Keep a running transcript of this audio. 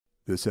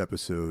This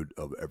episode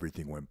of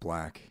Everything Went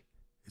Black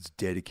is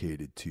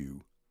dedicated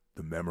to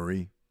the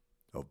memory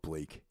of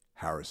Blake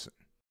Harrison.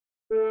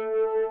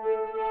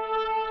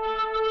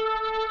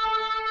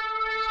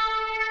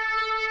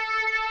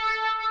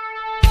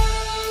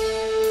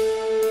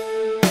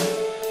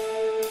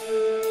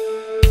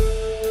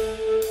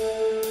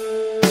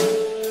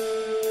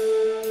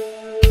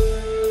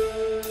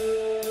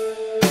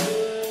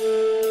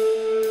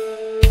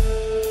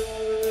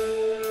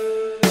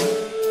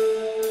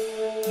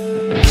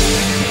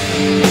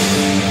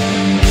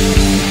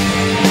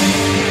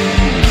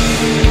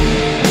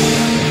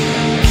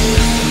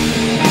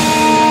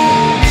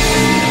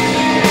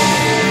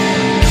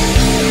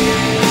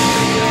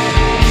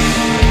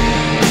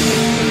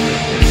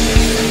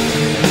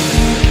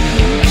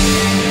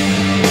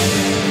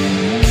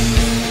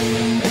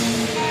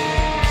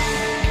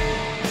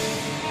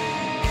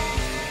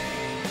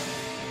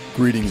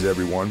 Greetings,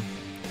 everyone.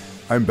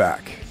 I'm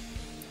back.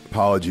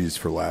 Apologies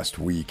for last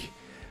week.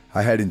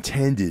 I had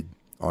intended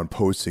on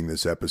posting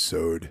this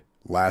episode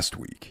last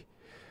week,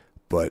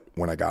 but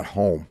when I got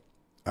home,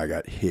 I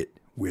got hit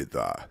with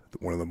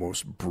one of the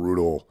most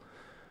brutal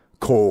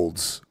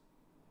colds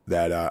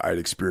that I'd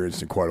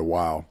experienced in quite a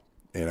while,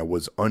 and I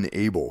was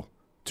unable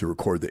to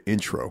record the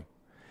intro.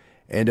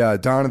 And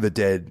Dawn of the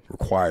Dead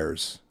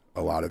requires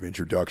a lot of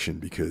introduction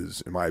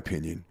because, in my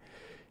opinion,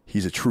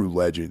 he's a true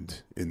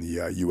legend in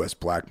the U.S.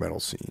 black metal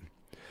scene.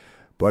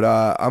 But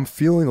I'm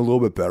feeling a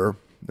little bit better.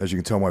 As you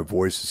can tell, my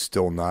voice is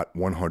still not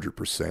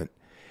 100%.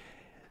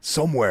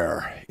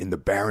 Somewhere in the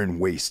barren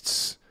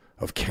wastes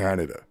of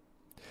Canada,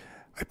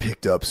 I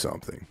picked up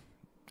something,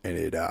 and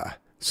it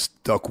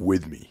stuck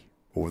with me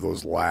over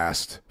those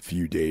last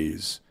few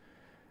days.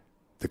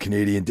 The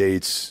Canadian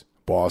dates,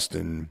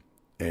 Boston,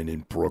 and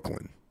in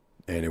Brooklyn.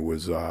 And it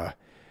was a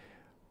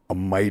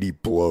mighty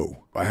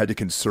blow. I had to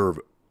conserve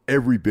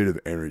every bit of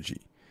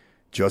energy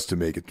just to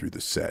make it through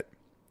the set.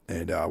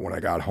 And when I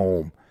got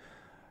home,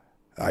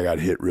 I got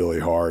hit really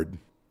hard.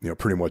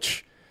 Pretty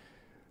much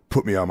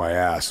put me on my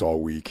ass all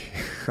week.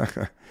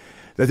 That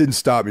didn't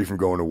stop me from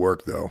going to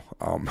work, though,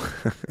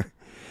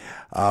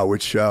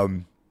 which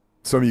some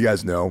of you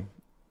guys know.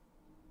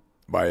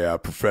 My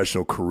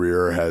professional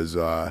career has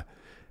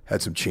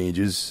had some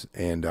changes,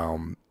 and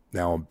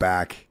now I'm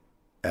back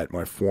at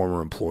my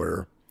former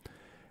employer,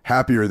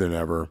 happier than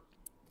ever.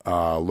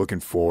 Looking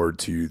forward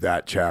to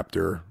that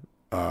chapter,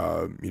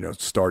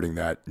 starting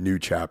that new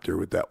chapter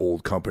with that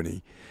old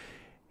company.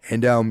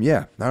 And I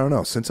don't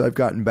know. Since I've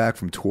gotten back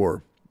from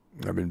tour,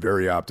 I've been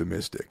very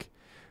optimistic.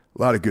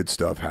 A lot of good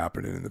stuff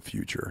happening in the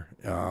future.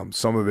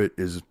 Some of it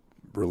is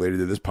related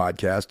to this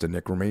podcast and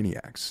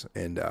Necromaniacs.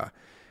 And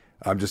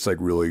I'm just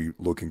really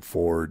looking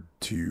forward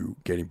to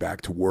getting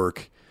back to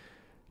work,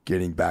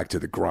 getting back to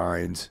the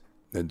grind,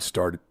 and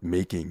start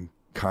making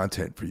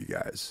content for you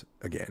guys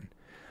again.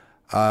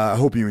 I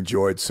hope you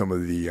enjoyed some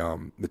of the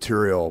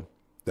material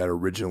that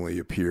originally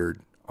appeared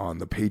on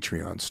the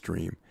Patreon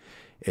stream.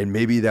 And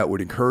maybe that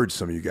would encourage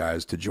some of you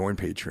guys to join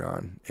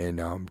Patreon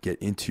and get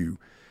into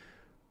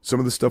some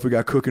of the stuff we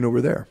got cooking over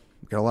there.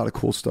 We got a lot of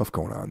cool stuff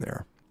going on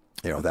there.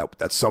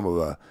 That's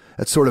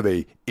sort of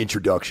a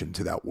introduction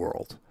to that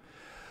world.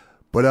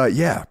 But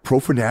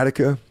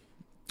Profanatica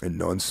and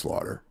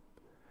Nunslaughter.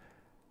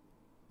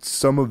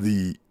 Some of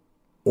the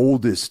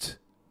oldest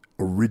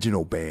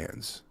original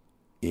bands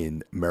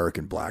in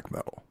American black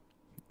metal,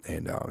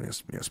 and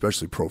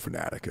especially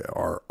Profanatica,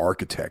 are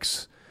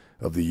architects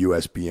of the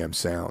USBM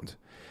sound.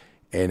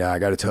 And I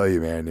got to tell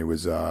you, man, it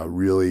was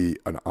really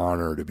an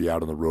honor to be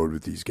out on the road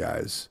with these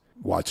guys,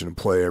 watching them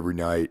play every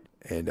night.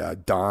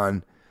 And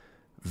Don,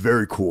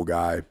 very cool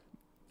guy.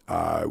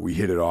 We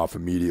hit it off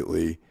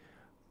immediately.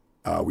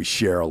 We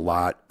share a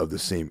lot of the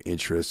same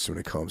interests when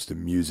it comes to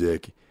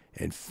music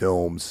and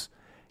films,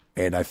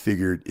 and I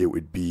figured it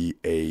would be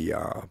a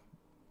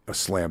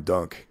slam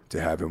dunk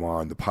to have him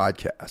on the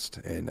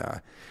podcast. And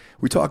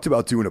we talked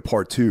about doing a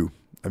part two.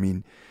 I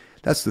mean,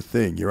 that's the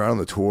thing. You're out on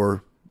the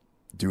tour,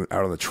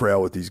 out on the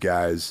trail with these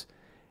guys,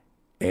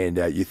 and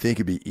you think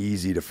it'd be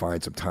easy to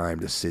find some time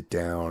to sit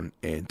down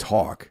and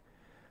talk,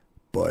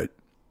 but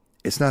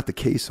it's not the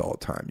case all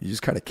the time. You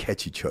just kind of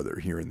catch each other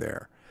here and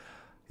there,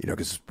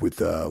 because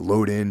with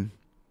load in,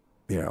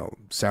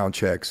 sound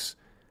checks,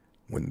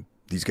 when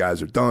these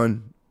guys are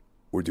done,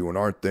 we're doing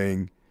our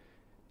thing.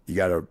 You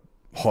got to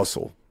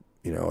hustle.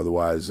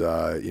 Otherwise,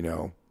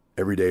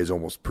 every day is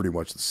almost pretty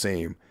much the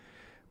same.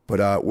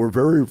 But we're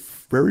very,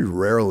 very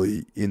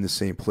rarely in the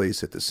same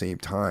place at the same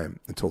time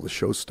until the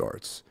show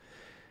starts.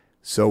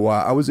 So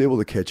I was able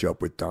to catch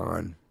up with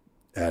Don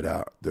at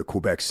the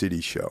Quebec City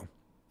show,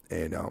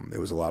 and it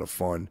was a lot of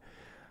fun.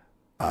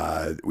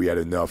 We had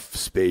enough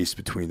space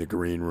between the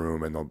green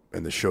room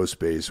and the show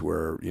space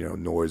where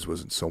noise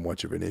wasn't so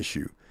much of an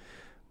issue.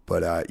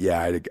 But I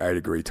had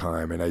a great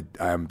time, and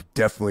I'm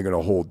definitely going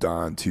to hold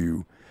Don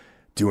to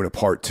doing a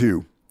part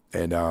two.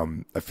 And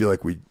I feel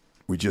like we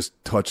just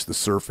touched the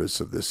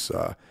surface of this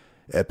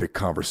epic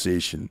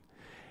conversation.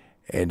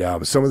 And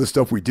some of the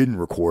stuff we didn't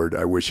record,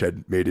 I wish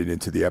had made it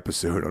into the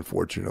episode,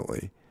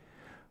 unfortunately.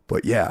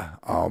 But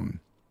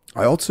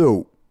I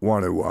also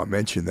want to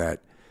mention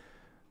that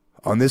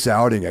on this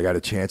outing, I got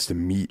a chance to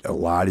meet a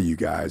lot of you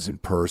guys in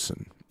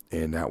person,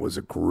 and that was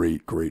a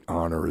great, great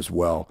honor as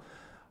well.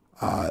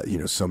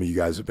 Some of you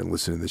guys have been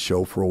listening to the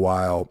show for a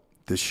while,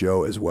 this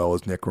show as well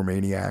as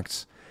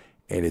Necromaniacs,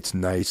 and it's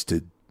nice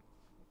to,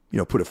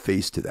 put a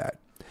face to that.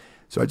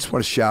 So I just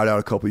want to shout out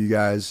a couple of you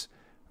guys.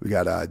 We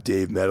got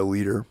Dave Metal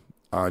Eater,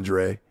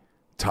 Andre,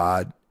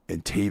 Todd,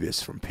 and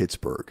Tavis from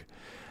Pittsburgh.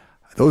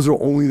 Those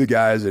are only the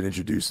guys that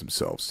introduced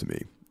themselves to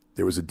me.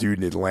 There was a dude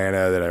in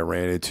Atlanta that I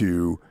ran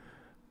into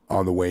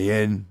on the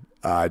way in.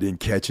 I didn't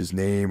catch his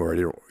name, or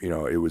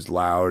it was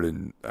loud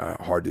and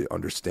hard to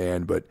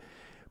understand. But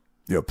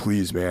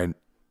please, man,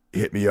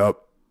 hit me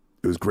up.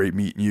 It was great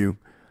meeting you,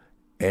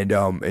 and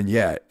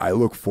yeah, I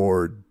look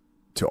forward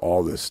to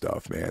all this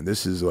stuff, man.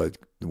 This is like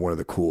one of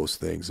the coolest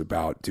things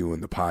about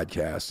doing the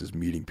podcast is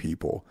meeting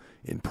people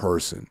in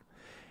person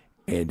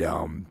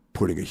and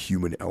putting a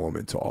human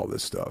element to all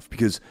this stuff.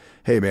 Because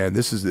hey, man,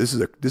 this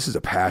is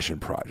a passion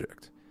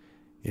project.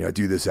 I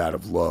do this out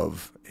of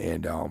love,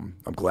 and I'm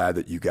glad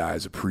that you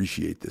guys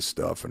appreciate this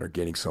stuff and are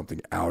getting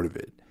something out of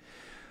it.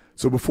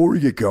 So before we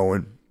get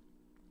going,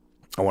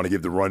 I want to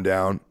give the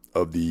rundown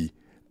of the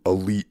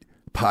elite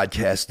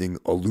podcasting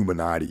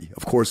Illuminati.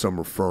 Of course, I'm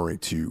referring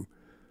to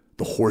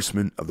the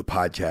horsemen of the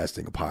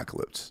podcasting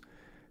apocalypse.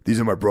 These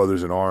are my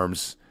brothers in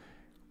arms.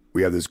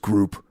 We have this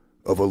group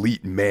of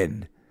elite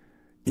men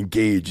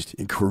engaged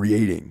in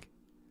creating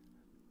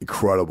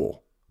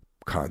incredible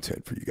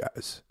content for you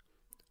guys.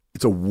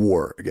 It's a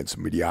war against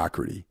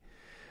mediocrity.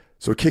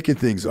 So kicking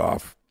things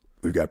off,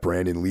 we've got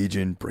Brandon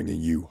Legion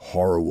bringing you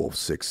Horror Wolf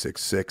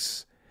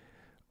 666.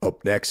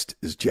 Up next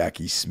is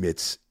Jackie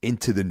Smith's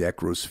Into the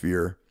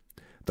Necrosphere,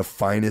 the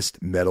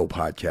finest metal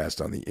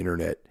podcast on the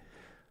internet.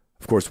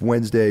 Of course,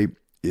 Wednesday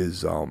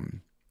is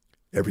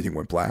Everything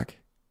Went Black.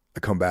 I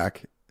come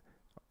back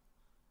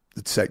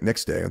the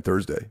next day on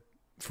Thursday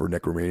for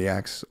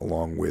Necromaniacs,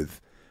 along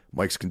with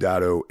Mike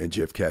Scandato and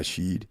Jeff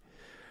Kashid.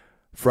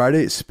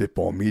 Friday is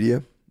Spitball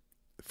Media,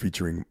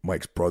 featuring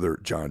Mike's brother,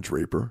 John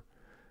Draper.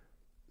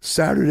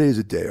 Saturday is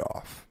a day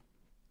off.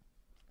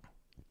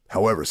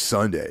 However,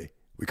 Sunday,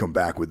 we come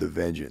back with a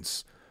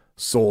vengeance.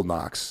 Soul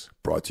Knocks,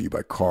 brought to you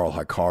by Carl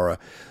Hikara.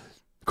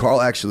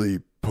 Carl actually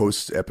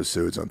posts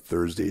episodes on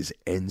Thursdays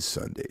and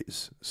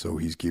Sundays, so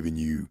he's giving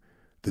you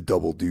the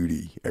double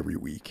duty every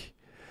week.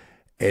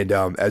 And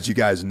as you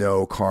guys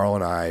know, Carl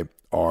and I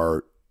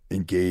are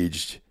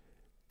engaged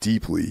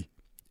deeply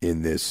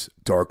in this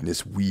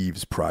Darkness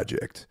Weaves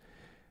project,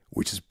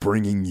 which is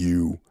bringing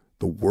you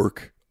the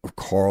work of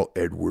Carl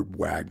Edward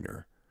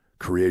Wagner,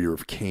 creator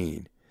of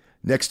Kane.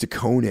 Next to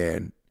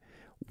Conan,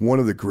 one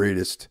of the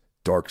greatest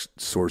dark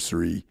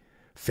sorcery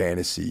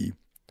fantasy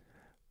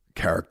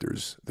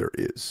characters there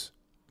is.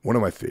 One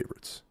of my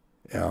favorites.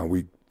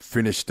 We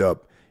finished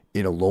up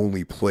In a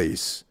Lonely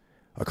Place,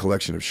 a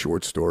collection of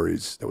short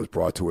stories that was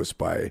brought to us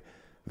by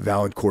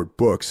Valancourt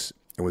Books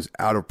and was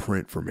out of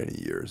print for many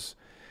years.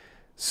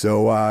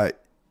 So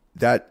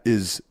that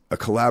is a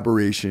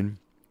collaboration.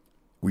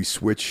 We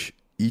switch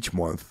each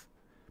month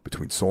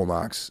between Soul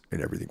Knocks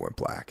and Everything Went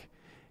Black.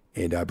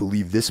 And I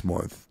believe this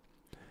month,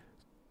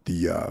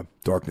 the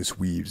Darkness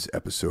Weaves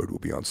episode will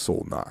be on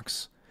Soul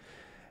Knocks.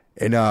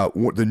 And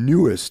the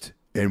newest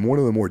and one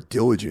of the more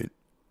diligent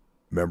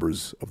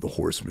members of the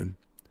Horsemen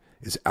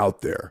is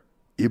out there,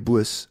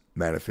 Iblis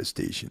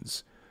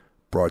Manifestations,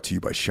 brought to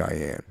you by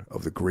Cheyenne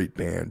of the great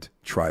band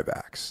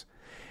Trivax.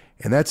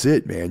 And that's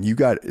it, man. You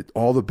got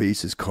all the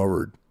bases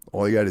covered.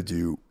 All you got to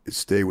do is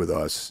stay with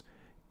us,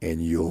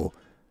 and you'll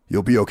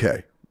be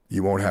okay.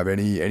 You won't have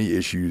any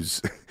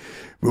issues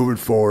moving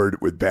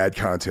forward with bad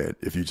content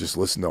if you just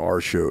listen to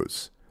our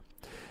shows.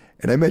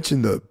 And I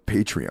mentioned the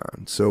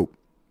Patreon. So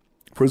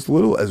for as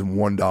little as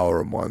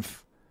 $1 a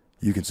month,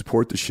 you can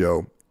support the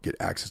show, get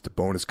access to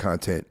bonus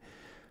content.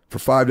 For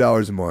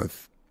 $5 a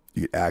month,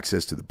 you get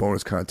access to the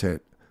bonus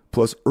content,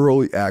 plus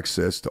early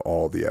access to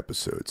all the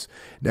episodes.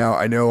 Now,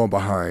 I know I'm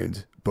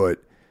behind,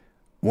 but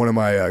one of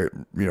my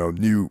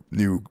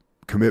new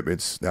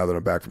commitments now that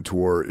I'm back from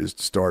tour is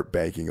to start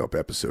banking up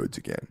episodes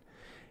again.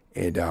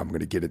 And I'm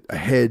going to get it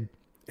ahead.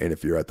 And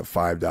if you're at the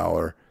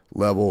 $5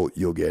 level,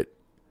 you'll get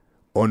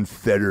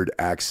unfettered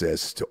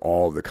access to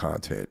all of the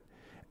content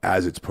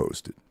as it's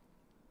posted.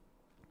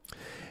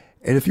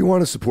 And if you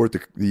want to support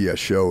the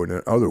show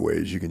in other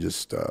ways, you can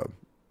just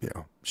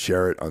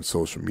share it on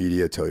social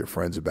media, tell your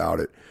friends about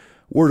it.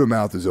 Word of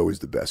mouth is always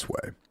the best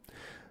way.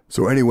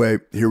 So anyway,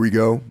 here we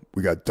go.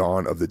 We got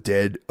Dawn of the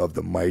Dead of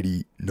the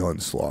Mighty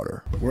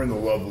Nunslaughter. We're in the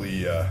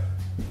lovely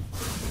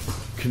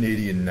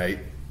Canadian night,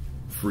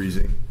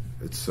 freezing.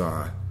 It's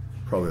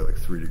probably like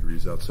 3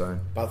 degrees outside.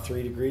 About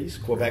 3 degrees,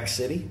 Quebec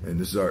City. And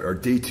this is our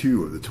day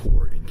 2 of the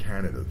tour in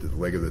Canada, the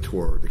leg of the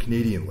tour, the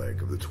Canadian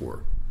leg of the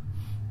tour.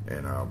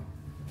 And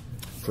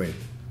playing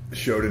the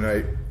show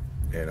tonight.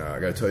 And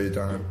I got to tell you,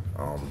 Don,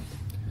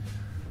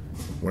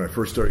 when I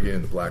first started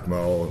getting into black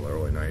metal in the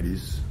early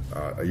 90s,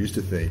 I used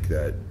to think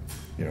that,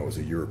 it was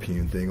a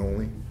European thing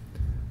only.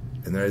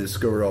 And then I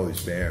discovered all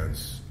these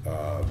bands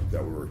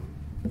that were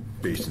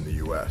based in the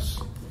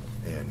U.S.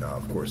 and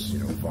of course,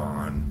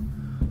 Vaughn,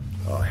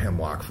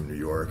 Hemlock from New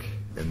York,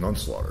 and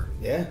Nunslaughter.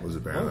 Was a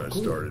band that I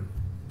started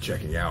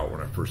checking out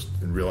when I first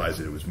and realized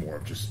that it was more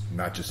of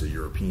not just a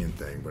European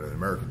thing, but an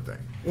American thing.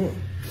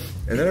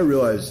 And then I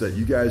realized that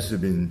you guys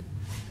have been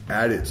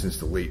at it since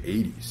the late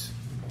 '80s.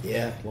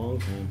 Yeah, long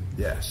time.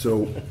 Yeah,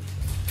 so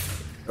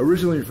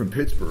originally you're from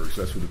Pittsburgh,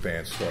 so that's where the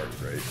band started,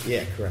 right?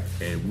 Yeah, correct.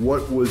 And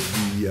what was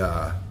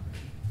the?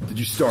 Did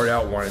you start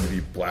out wanting to be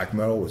black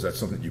metal? Was that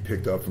something you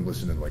picked up from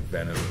listening to like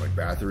Venom and like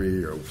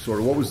Bathory, or sort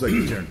of what was like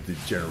the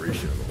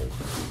generation of the whole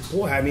thing?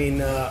 Boy, I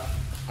mean,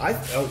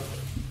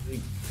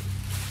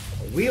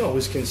 we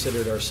always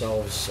considered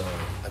ourselves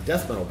a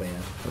death metal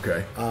band.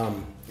 Okay.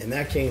 And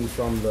that came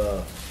from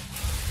the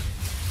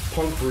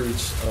punk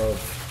roots of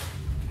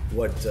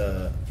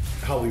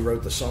how we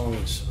wrote the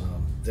songs.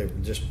 They were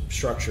just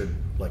structured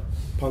like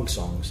punk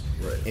songs.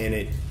 Right.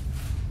 And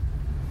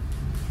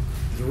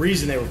the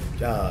reason they were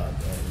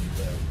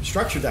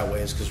structured that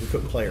way is because we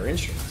couldn't play our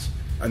instruments.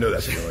 I know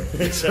that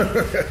feeling.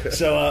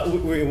 So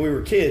we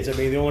were kids. I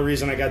mean, the only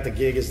reason I got the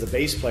gig as the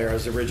bass player,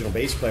 as the original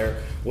bass player,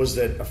 was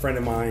that a friend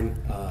of mine,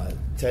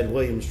 Ted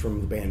Williams from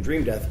the band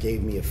Dream Death,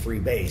 gave me a free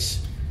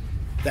bass.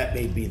 That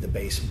made me the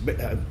bass,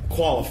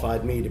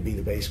 qualified me to be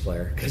the bass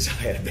player because I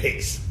had a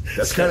bass.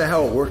 That's kind of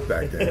how it worked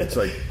back then. It's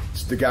like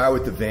the guy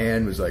with the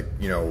van was like,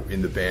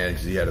 in the band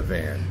because he had a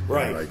van.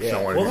 Right. Like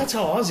yeah. Well, that's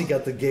how Ozzy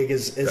got the gig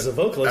as a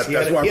vocalist. He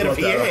had a PA.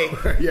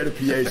 He had a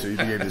PA, so he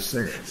became the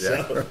singer.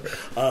 Yeah. So,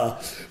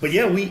 but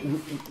yeah,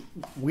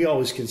 we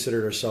always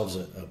considered ourselves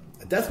a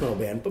death metal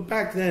band. But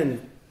back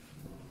then,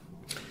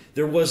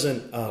 there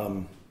wasn't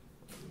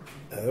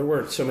there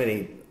weren't so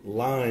many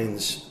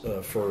lines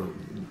for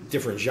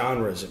different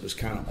genres. It was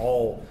kind of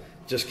all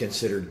just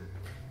considered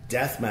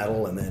death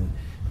metal, and then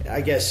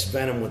I guess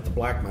Venom with the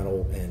black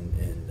metal and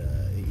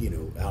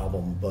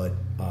album. But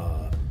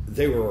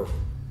they were,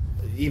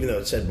 even though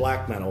it said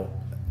black metal,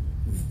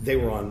 they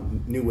were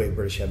on new wave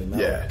British heavy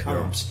metal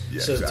comps.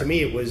 Yeah, so exactly. to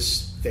me,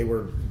 they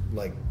were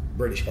like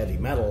British heavy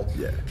metal.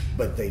 Yeah.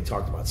 But they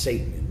talked about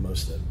Satan, and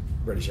most of the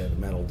British heavy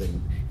metal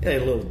didn't. They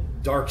had a little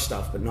dark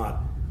stuff, but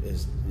not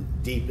as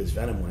deep as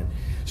Venom went.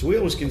 So we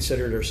always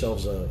considered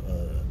ourselves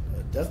a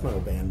death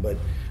metal band, but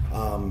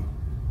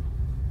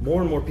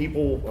more and more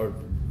people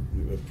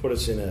put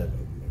us in a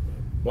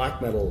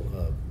black metal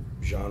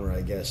genre,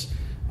 I guess.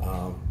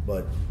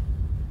 But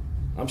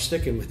I'm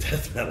sticking with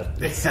death metal.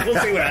 We'll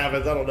see what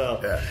happens. I don't know.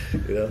 Yeah.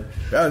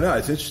 Yeah, no,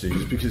 it's interesting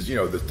just because,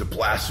 the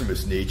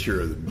blasphemous nature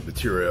of the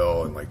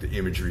material and like the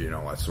imagery and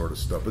all that sort of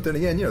stuff. But then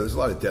again, there's a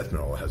lot of death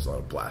metal that has a lot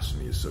of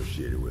blasphemy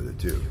associated with it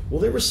too. Well,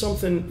 there was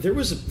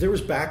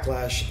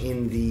backlash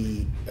in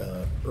the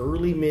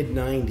early mid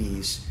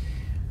 90s.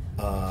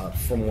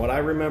 From what I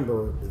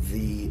remember,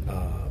 the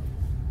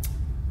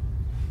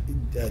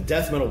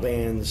death metal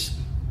bands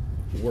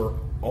were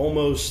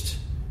almost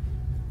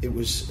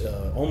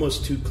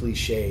too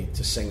cliche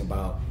to sing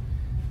about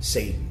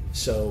Satan.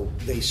 So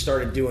they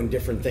started doing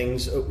different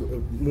things,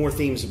 more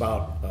themes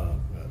about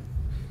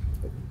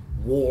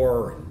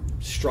war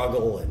and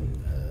struggle and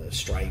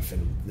strife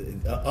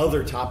and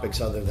other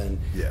topics other than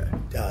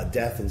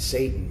death and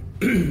Satan.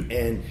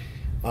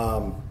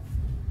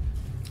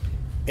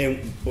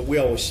 But we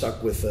always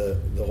stuck with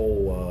the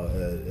whole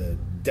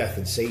death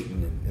and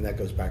Satan, and that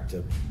goes back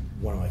to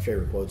one of my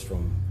favorite quotes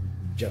from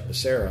Jeff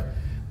Becerra.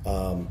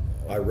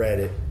 I read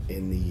it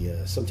in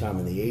the sometime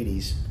in the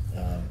 80s.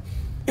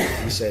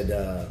 He said,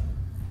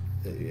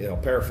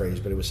 paraphrase,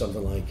 but it was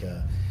something like,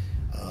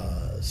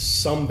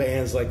 some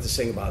bands like to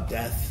sing about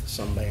death,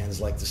 some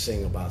bands like to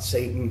sing about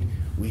Satan.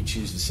 We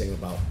choose to sing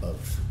about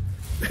both.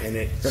 And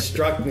it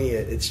struck me,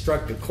 it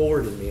struck a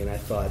chord in me, and I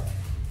thought,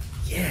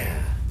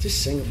 yeah,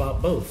 just sing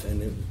about both.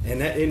 And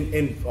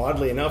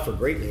oddly enough, or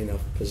greatly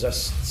enough,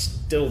 Possessed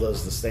still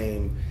does the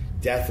same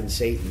death and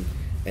Satan,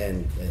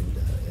 and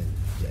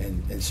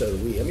so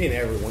do we. I mean,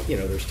 everyone,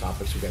 there's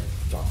topics. We got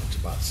topics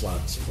about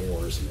sluts and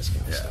whores and this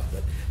kind of stuff,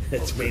 but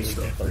it's mainly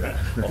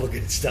all the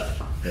good stuff.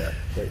 Yeah,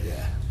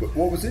 but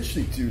what was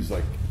interesting too is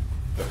like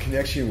the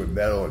connection with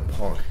metal and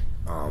punk,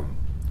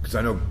 because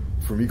I know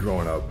for me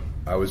growing up,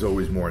 I was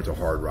always more into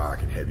hard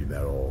rock and heavy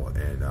metal,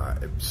 and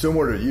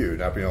similar to you,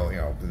 not being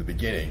able, in the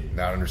beginning,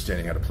 not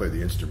understanding how to play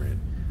the instrument.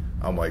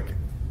 I'm like,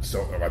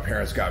 so my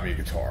parents got me a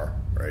guitar,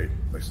 right?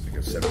 Like a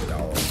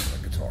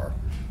 $70 guitar.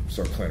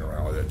 Started playing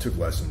around with it. Took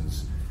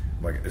lessons.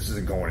 I'm like, this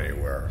isn't going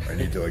anywhere. I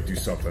need to do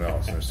something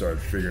else. And I started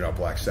figuring out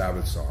Black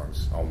Sabbath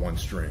songs on one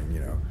string,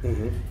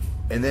 Mm-hmm.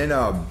 And then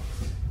I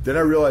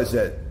realized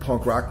that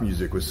punk rock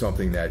music was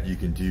something that you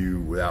can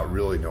do without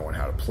really knowing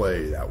how to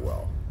play that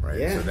well, right?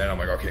 Yeah. So then I'm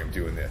like, okay, I'm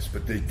doing this.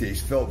 But they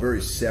felt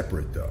very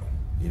separate, though.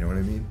 You know what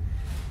I mean?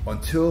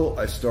 Until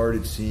I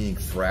started seeing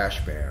thrash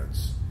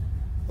bands,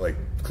 like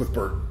Cliff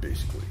Burton,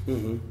 basically.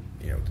 Mm-hmm.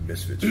 The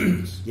Misfits.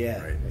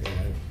 Right?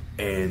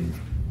 And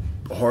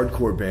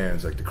hardcore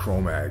bands like the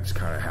Cro-Mags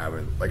kind of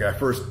having, like, the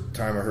first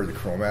time I heard the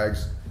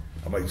Cro-Mags,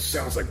 I'm like, it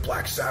sounds like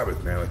Black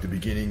Sabbath, man. Like the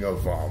beginning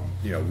of,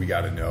 We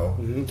Gotta Know.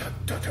 Mm-hmm.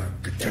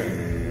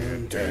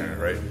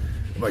 Right?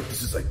 I'm like,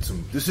 this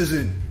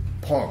isn't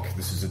punk.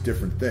 This is a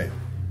different thing,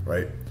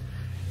 right?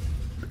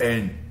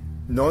 And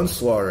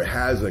Nunslaughter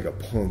has like a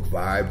punk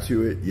vibe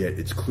to it, yet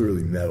it's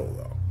clearly metal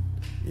though.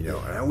 You know,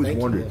 and I always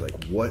wondered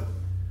like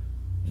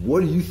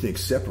what do you think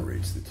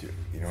separates the two?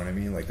 You know what I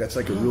mean? Like that's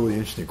like a really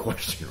interesting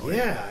question, right?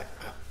 Yeah.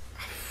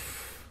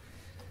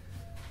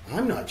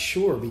 I'm not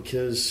sure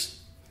because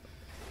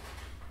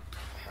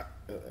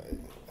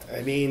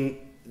I mean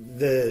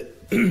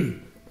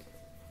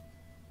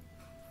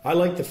I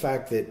like the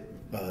fact that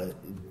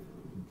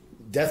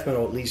death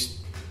metal, at least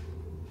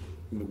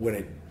when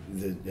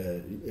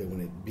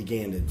it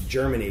began to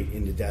germinate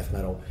into death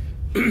metal,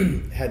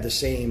 had the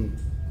same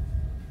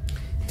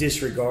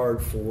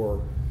disregard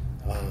for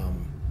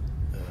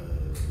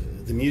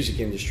the music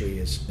industry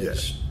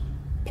as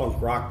punk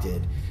rock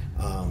did.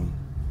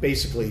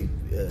 Basically,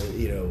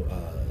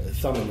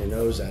 thumbing your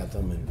nose at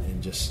them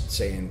and just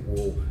saying,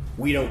 well,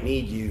 we don't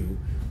need you.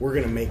 We're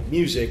going to make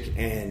music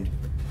and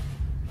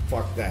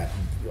fuck that,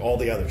 all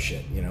the other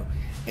shit, you know.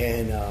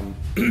 And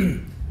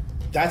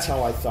that's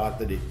how I thought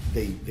that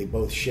they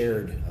both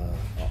shared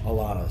a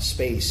lot of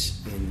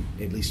space in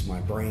at least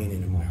my brain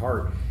and in my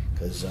heart,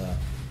 because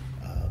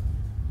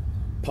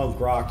punk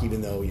rock,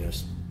 even though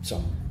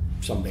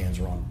some bands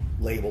were on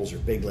labels or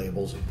big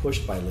labels and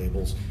pushed by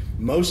labels,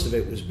 most of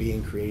it was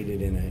being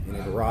created in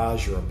a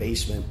garage or a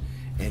basement,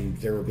 and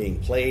they were being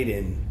played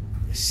in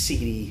a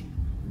seedy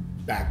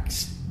back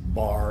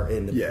bar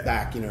in the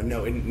back,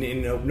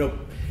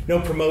 no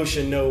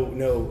promotion,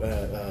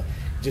 no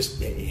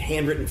just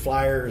handwritten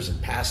flyers and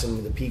pass them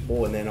to the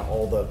people, and then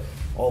all the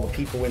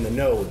people in the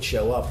know would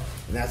show up,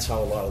 and that's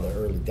how a lot of the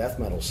early death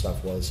metal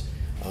stuff was,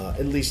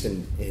 at least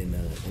in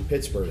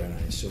Pittsburgh, and I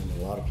assume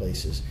a lot of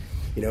places,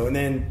 and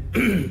then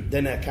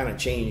then that kind of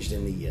changed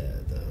in the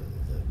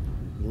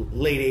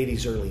late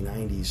 80s, early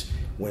 90s,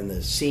 when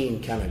the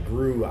scene kind of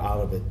grew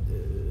out of it.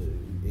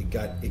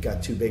 It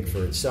got too big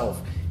for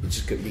itself. It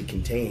just couldn't be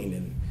contained,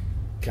 and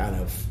kind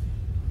of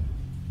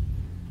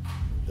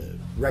the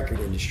record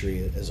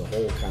industry as a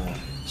whole kind of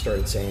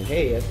started saying,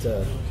 hey,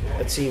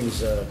 that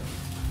seems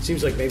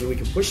like maybe we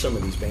can push some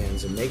of these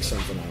bands and make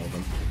something out of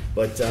them.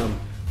 But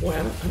boy,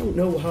 I don't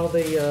know how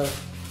they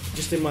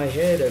just in my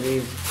head, I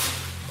mean,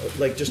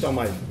 like just on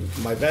my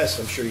vest,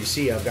 I'm sure you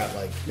see I've got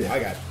I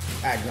got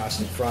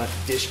Agnostic Front,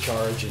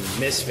 Discharge, and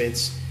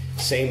Misfits.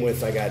 Same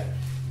with I got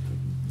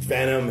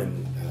Venom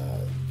and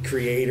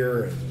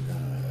Creator, and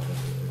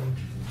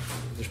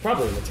there's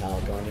probably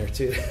Metallica on there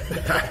too.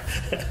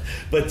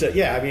 But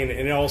I mean,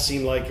 and it all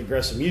seemed like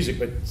aggressive music.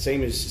 But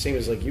same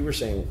as like you were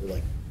saying,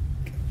 like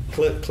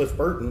Cliff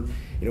Burton,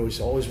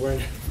 was always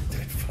wearing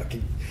that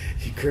fucking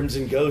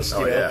Crimson Ghost,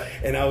 you know.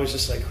 And I was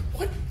just like,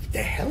 what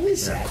the hell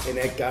is that? And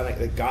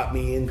that got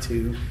me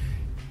into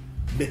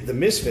the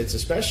Misfits,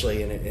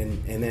 especially,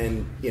 and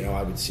then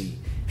I would see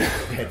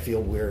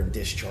Hetfield wearing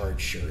Discharge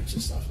shirts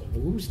and stuff. Like,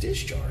 who's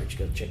Discharge?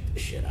 Got to check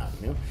this shit out,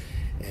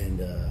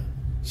 And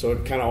so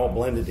it kind of all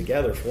blended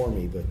together for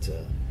me. But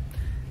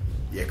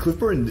Cliff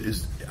Burton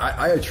is.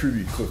 I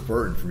attribute Cliff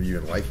Burton from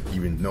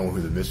even knowing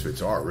who the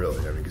Misfits are, really.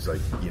 I mean, because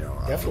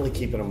definitely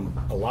keeping them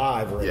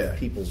alive or in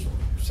people's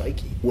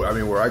psyche. Well, I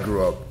mean, where I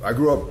grew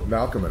up,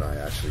 Malcolm and I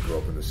actually grew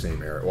up in the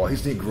same area. Well, he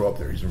didn't grow up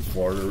there. He's from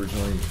Florida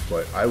originally,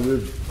 but I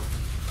lived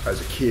as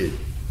a kid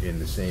in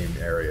the same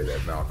area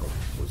that Malcolm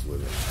was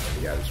living. And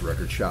he had his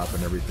record shop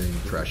and everything,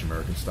 Trash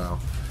American style.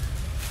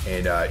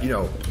 And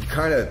you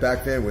kind of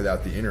back then,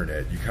 without the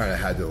internet, you kind of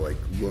had to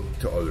look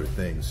to other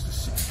things to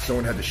see.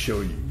 Someone had to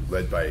show you,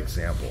 led by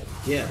example.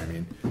 Yeah, you know what I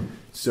mean.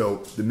 So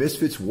the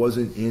Misfits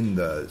wasn't in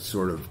the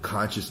sort of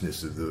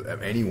consciousness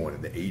of anyone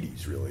in the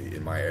 '80s, really,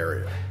 in my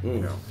area.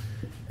 And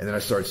then I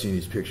started seeing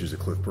these pictures of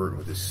Cliff Burton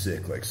with this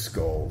sick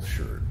skull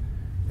shirt.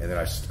 And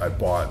then I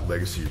bought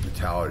Legacy of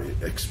Brutality,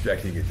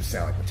 expecting it to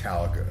sound like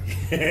Metallica.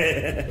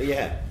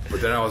 Yeah. But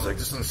then I was like,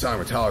 this doesn't sound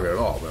like Metallica at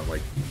all. But I'm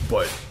like,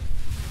 but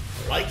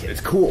I like it. It's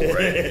cool,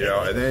 right?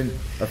 And then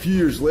a few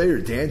years later,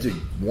 Danzig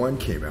 1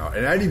 came out,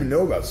 and I didn't even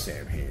know about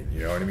Sam Hain.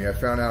 You know what I mean? I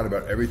found out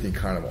about everything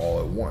kind of all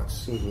at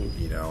once.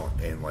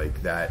 And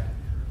like that.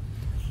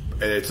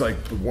 And it's like,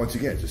 once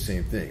again, it's the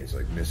same thing. It's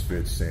like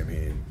Misfits, Sam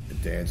Hain,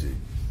 and Danzig,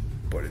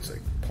 but it's like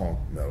punk,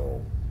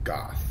 metal,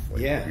 goth,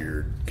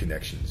 weird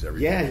connections,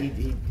 everything. Yeah,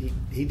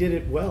 he did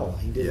it well.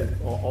 He did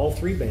it, all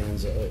three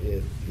bands.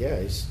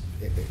 He's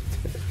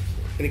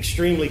an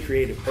extremely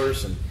creative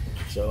person.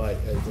 So I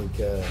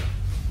think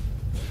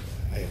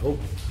I hope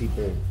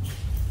people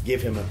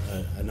give him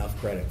enough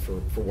credit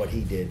for what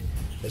he did,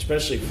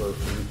 especially for,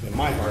 in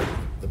my heart,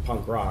 the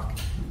punk rock.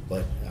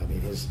 But I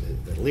mean,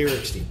 the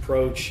lyrics, the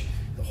approach,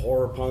 the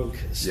horror punk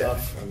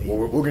stuff. Yeah. I mean,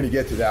 well, we're going to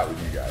get to that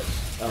with you guys,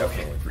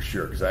 definitely, for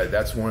sure. Because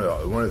that's one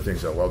of the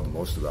things I love the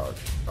most about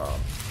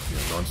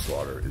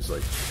Nunslaughter is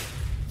like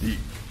the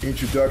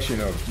introduction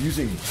of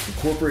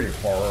incorporating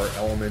horror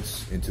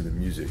elements into the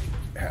music.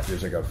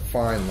 There's like a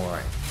fine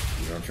line.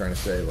 You know what I'm trying to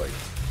say? Like,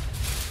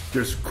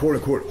 there's quote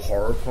unquote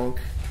horror punk,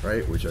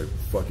 right? Which I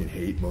fucking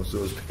hate most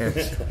of those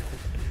bands.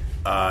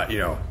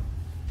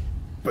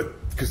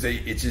 But because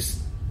it's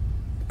just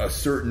a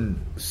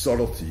certain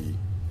subtlety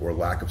or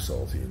lack of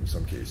subtlety in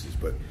some cases,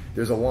 but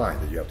there's a line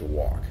that you have to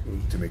walk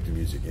to make the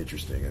music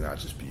interesting and not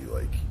just be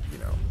like, you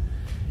know.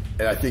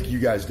 And I think you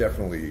guys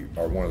definitely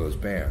are one of those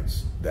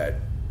bands that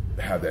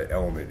have that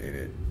element in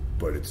it,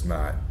 but it's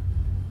not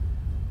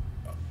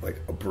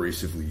like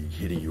abrasively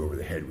hitting you over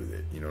the head with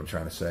it. You know what I'm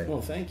trying to say?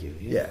 Well, thank you.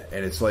 Yeah,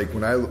 and it's like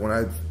when I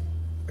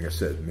like I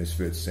said,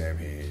 Misfits, Sam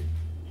Hain,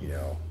 you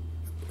know,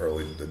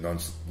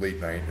 mid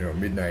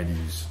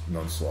 '90s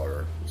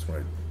Nunslaughter was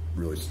when I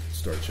really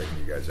started checking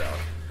you guys out,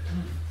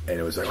 and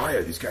it was like, oh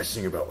yeah, these guys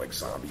sing about like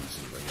zombies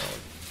and, you know,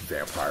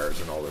 vampires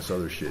and all this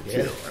other shit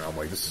too, and I'm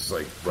like, this is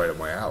like right up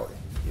my alley,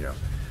 you know.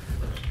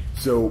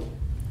 So,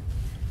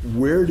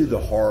 where did the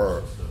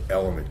horror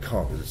element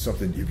come? Is it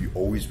something? Have you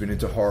always been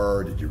into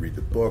horror? Did you read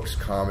the books,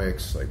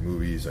 comics, like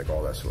movies, like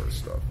all that sort of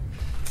stuff?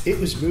 It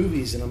was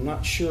movies, and I'm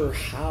not sure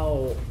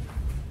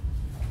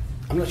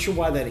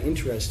why that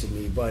interested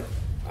me, but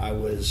I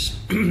was,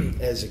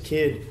 as a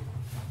kid,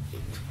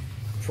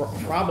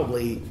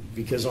 probably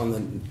because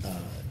on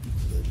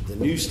the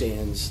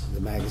newsstands, the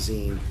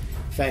magazine,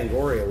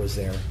 Fangoria was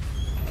there,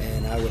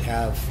 and I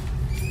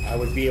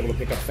would be able to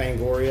pick up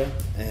Fangoria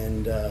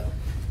and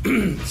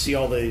see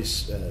all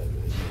these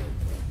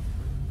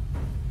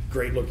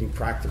great-looking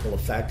practical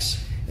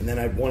effects, and then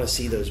I'd want to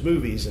see those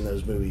movies, and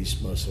those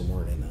movies, most of them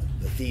weren't in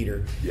the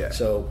theater,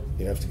 so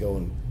you have to go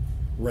and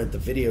rent the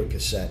video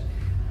cassette.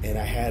 And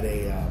I had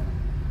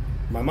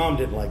my mom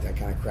didn't like that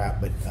kind of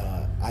crap, but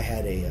I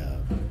had a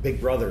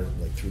big brother,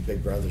 like through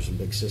big brothers and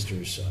big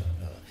sisters,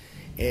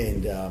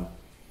 and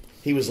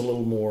he was a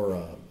little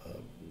more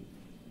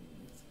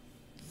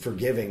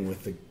forgiving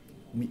with the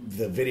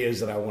videos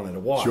that I wanted to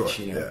watch,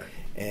 you know. Yeah.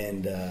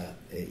 And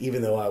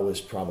even though I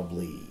was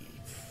probably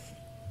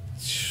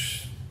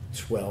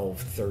 12,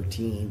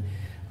 13,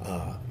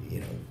 you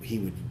know, he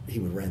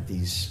would rent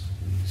these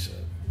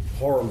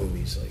horror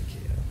movies like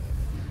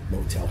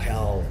Motel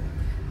Hell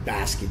and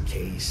Basket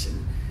Case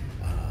and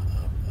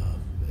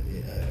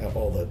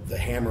all the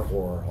Hammer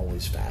horror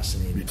always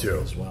fascinated me too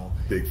as well.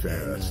 Big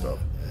fan of that stuff.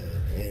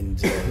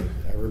 And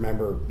I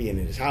remember being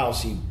in his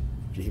house. He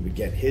would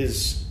get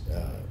his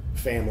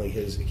family.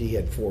 He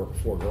had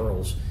four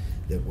girls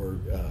that were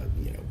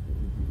you know,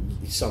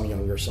 some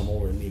younger, some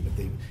older than me,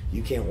 but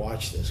you can't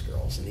watch this,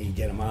 girls. And he'd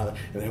get them out of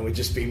there, and then it would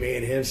just be me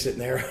and him sitting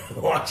there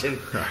watching,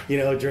 you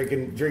know,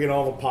 drinking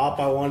all the pop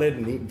I wanted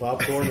and eating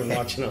popcorn and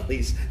watching all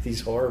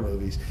these horror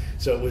movies.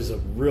 So it was a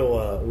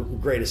real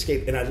great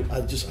escape, and I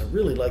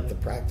really liked the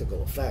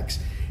practical effects.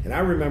 And I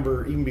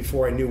remember even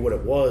before I knew what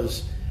it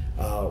was,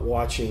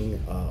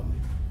 watching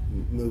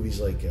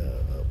movies like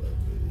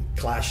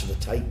Clash of the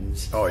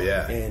Titans. Oh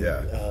yeah, and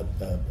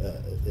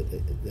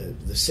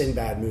the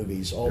Sinbad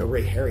movies, all the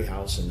Ray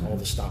Harryhausen, all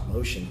the stop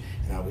motion,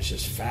 and I was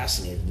just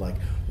fascinated. Like,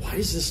 why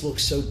does this look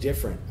so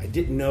different? I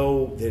didn't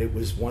know that it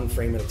was one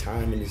frame at a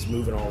time and it's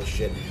moving all the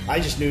shit. I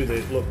just knew that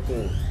it looked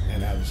cool,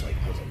 and I was like,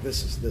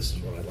 this is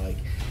what I like.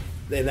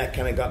 And that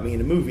kind of got me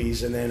into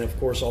movies, and then of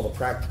course all the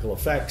practical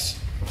effects.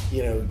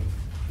 You know,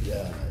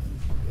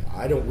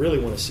 I don't really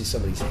want to see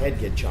somebody's head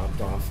get chopped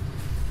off.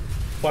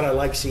 But I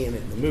like seeing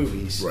it in the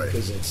movies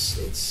because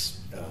it's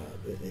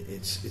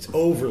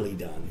overly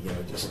done. You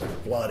know, just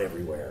blood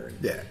everywhere.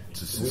 Yeah,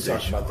 we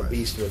talked about The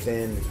Beast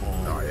Within.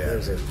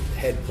 There's a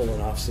head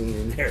pulling off scene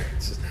in there.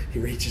 He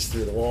reaches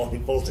through the wall and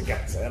he pulls the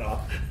guy's head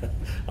off.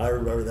 I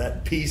remember that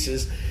in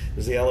pieces.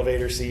 There's the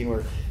elevator scene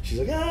where she's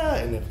like,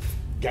 and the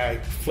guy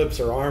flips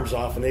her arms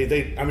off, and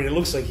they I mean, it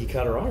looks like he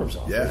cut her arms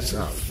off. Yeah, it's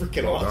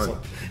freaking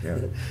awesome. Yeah.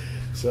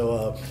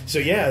 So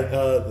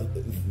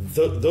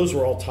those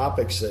were all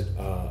topics that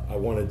I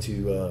wanted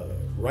to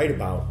write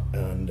about,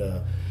 and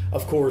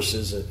of course,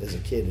 as a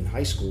kid in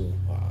high school,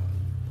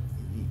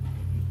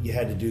 you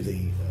had to do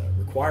the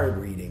required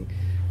reading,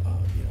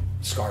 you know,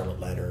 Scarlet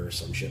Letter or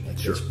some shit like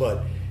this.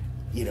 But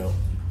you know,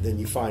 then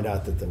you find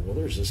out that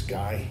there's this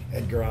guy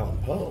Edgar Allan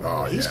Poe.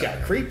 Oh, he's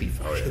got creepy,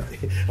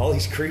 all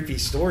these creepy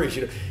stories.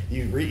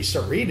 You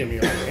start reading them,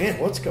 you're like, man,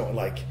 what's going?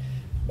 Like,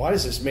 why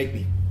does this make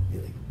me?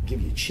 Give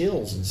you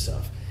chills and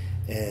stuff,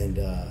 and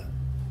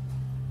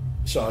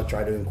so I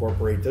try to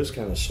incorporate those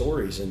kind of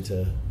stories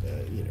into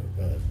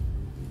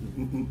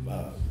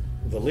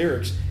the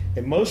lyrics.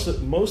 And most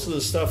of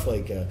the stuff,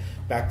 like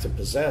Back to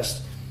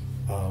Possessed,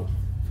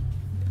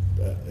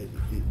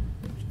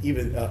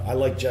 even I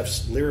like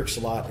Jeff's lyrics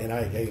a lot, and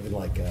I even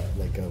like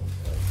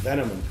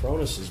Venom and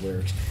Cronus's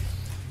lyrics.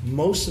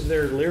 Most of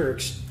their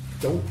lyrics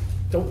don't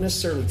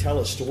necessarily tell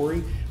a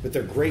story, but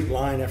they're great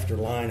line after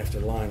line after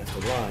line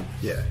after line.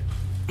 Yeah.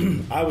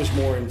 I was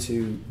more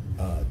into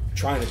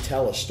trying to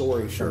tell a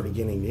story from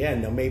beginning to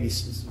end. Now, maybe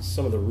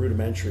some of the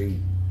rudimentary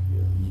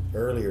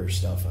earlier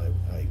stuff,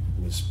 I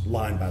was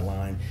line by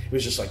line. It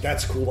was just like,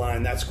 that's a cool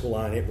line,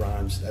 it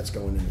rhymes, that's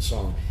going in the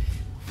song.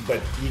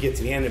 But you get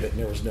to the end of it, and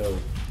there was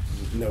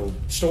no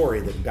story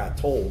that got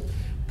told.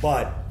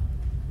 But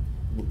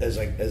as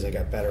I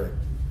got better at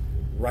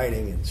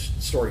writing and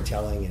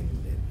storytelling, and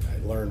I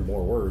learned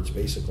more words,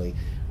 basically,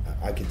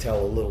 I could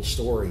tell a little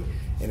story.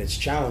 And it's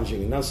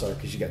challenging in Nunslaughter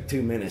because you got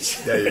 2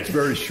 minutes. Yeah, it's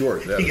very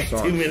short. You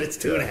got 2 minutes,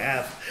 two and a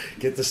half.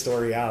 Get the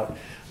story out,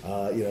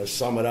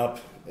 sum it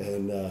up,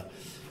 and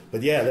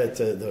But yeah, that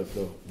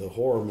the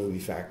horror movie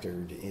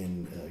factored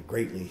in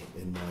greatly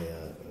in my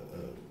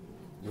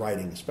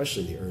writing,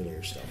 especially the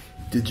earlier stuff.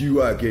 Did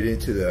you get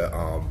into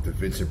the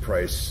Vincent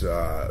Price,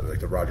 like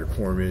the Roger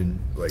Corman,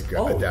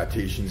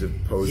 adaptations of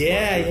Poe's?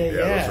 Yeah.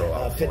 Those are a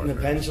lot of Fit fun, in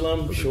the man.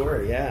 Pendulum,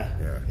 sure, yeah.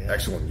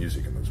 Excellent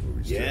music in those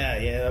movies. Too.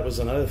 Yeah, that was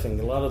another thing.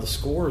 A lot of the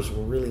scores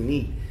were really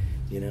neat.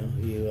 You know,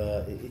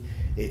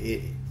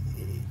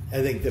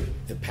 I think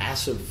the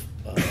passive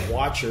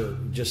watcher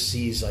just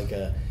sees like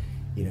a,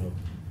 you know,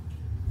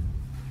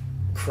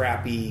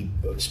 crappy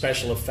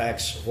special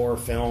effects horror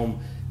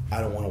film. I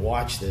don't want to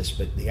watch this.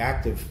 But the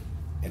active,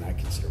 and I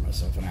consider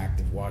myself an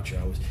active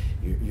watcher,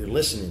 you're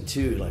listening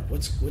to, like,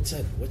 what's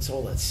that? What's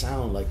all that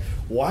sound? Like,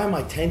 why am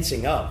I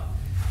tensing up?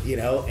 You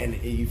know,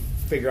 and you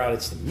figure out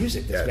it's the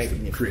music that's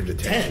making you feel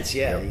tense.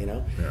 Yeah, yep. You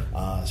know,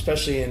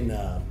 especially in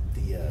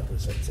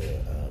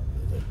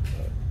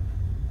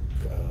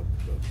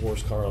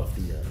Boris Karloff,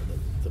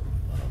 the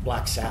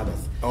Black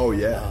Sabbath. Oh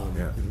yeah.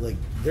 Like,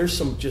 there's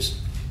some just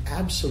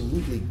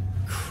absolutely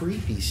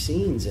creepy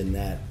scenes in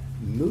that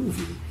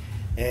movie,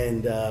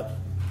 and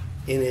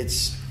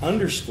it's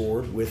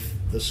underscored with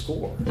the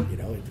score. You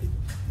know,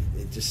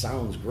 it just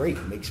sounds great.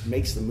 It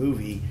makes the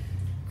movie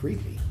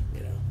creepy.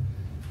 You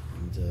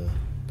know,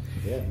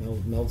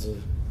 and Mel's a.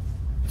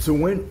 So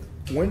when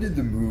did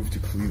the move to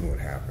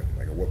Cleveland happen?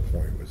 Like, at what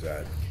point was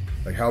that?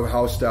 Like,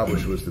 how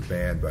established was the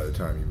band by the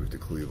time you moved to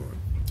Cleveland?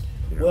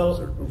 You know, was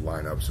there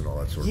lineups and all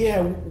that sort of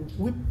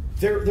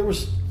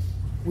stuff?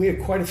 We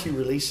had quite a few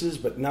releases,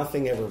 but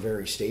nothing ever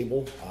very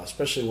stable.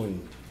 Especially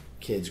when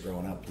kids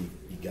growing up, you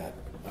got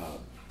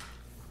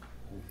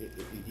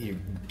you're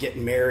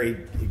getting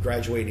married, you're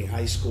graduating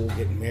high school,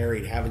 getting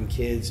married, having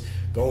kids,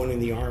 going in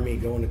the Army,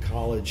 going to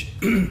college,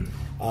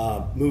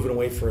 moving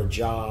away for a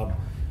job.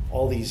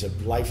 All these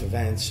life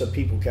events, so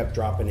people kept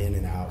dropping in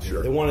and out.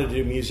 Sure. They wanted to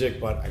do music,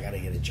 but I got to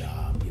get a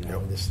job, you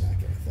know, this and that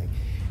kind of thing.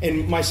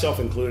 And myself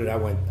included, I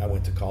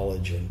went to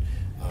college, and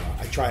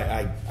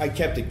I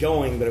kept it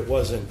going, but it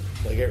wasn't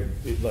like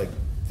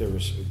there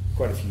was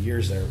quite a few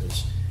years there. It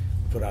was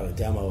put out a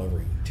demo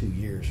every 2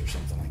 years or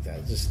something like that.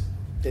 It just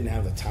didn't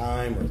have the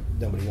time, or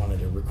nobody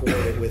wanted to record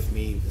it with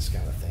me, this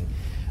kind of thing.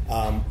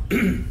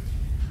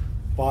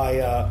 By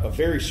a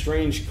very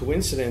strange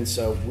coincidence,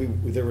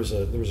 there was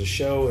a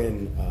show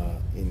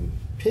in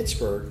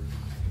Pittsburgh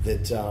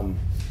that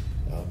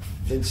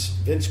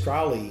Vince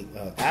Crowley,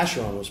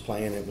 Asheron was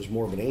playing. It was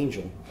More of an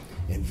Angel,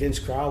 and Vince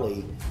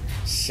Crowley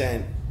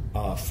sent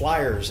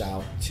flyers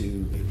out to,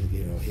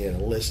 you know, he had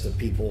a list of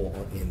people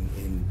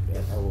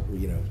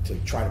to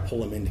try to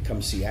pull him in to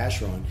come see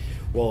Asheron.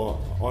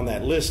 Well, on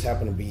that list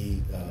happened to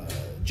be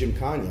Jim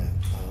Kanye.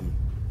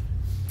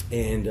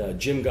 And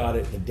Jim got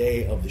it the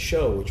day of the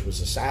show, which was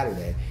a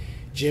Saturday.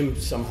 Jim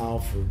somehow,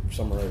 for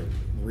some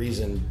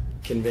reason,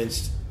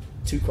 convinced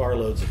 2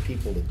 carloads of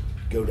people to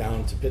go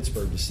down to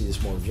Pittsburgh to see this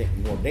More of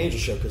an Angel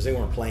show, because they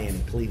weren't playing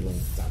in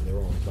Cleveland at the time. They were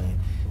only playing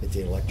at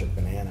the Electric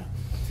Banana.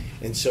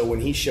 And so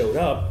when he showed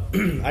up,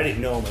 I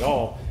didn't know him at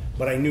all,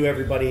 but I knew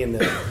everybody in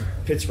the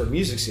Pittsburgh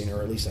music scene,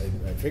 or at least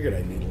I figured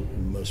I knew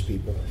most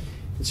people.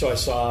 And so I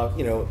saw,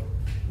 you know,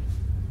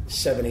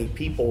 7, 8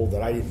 people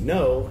that I didn't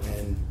know,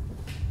 and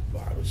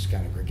I was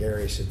kind of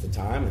gregarious at the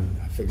time,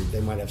 and I figured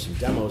they might have some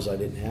demos I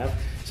didn't have.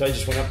 So I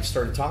just went up and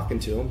started talking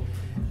to him,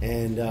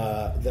 and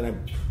then I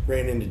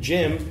ran into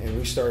Jim, and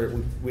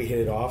we hit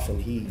it off,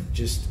 and he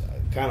just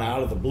kind of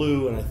out of the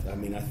blue, and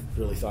I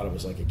really thought it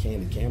was like a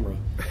candid camera,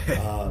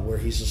 where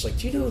he's just like,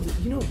 do you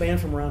know a band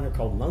from around here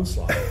called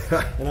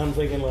Nunslaughter? And I'm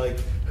thinking, like,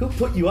 who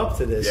put you up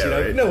to this? Yeah, you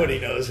know, right. Nobody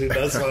knows who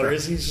Nunslaughter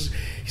is. He's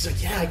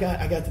like, yeah,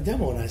 I got the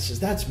demo, and I says,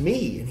 that's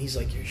me. And he's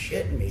like, you're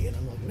shitting me. And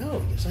I'm like, no,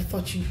 because I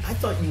thought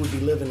you would be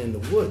living in the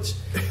woods.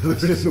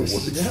 Living in the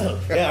woods. No.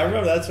 Yeah, I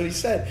remember that's what he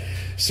said.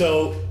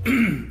 So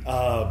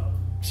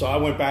so I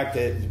went back.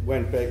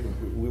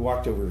 We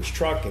walked over to his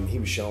truck, and he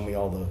was showing me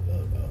all the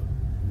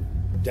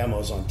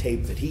demos on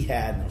tape that he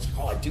had, and I was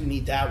like, oh, I do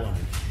need that one.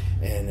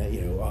 And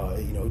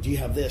do you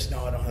have this?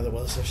 No, I don't have that.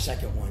 Well, that's their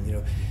second one. You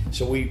know,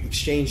 so we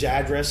exchanged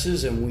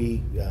addresses, and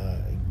we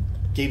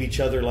gave each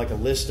other like a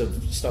list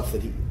of stuff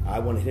that I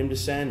wanted him to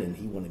send, and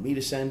he wanted me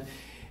to send.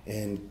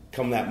 And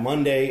come that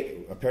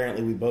Monday,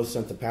 apparently we both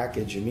sent the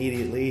package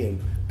immediately,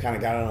 and kind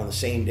of got it on the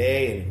same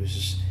day. And it was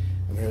just,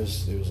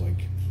 it was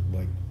like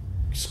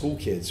school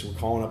kids who were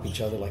calling up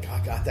each other like, oh,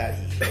 I got that.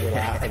 They were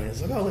laughing, and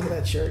it's like, oh, look at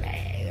that shirt.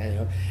 You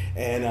know,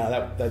 and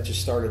that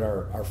just started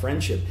our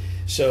friendship.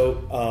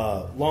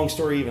 So long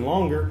story even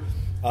longer,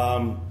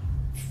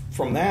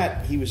 from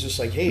that he was just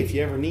like, hey, if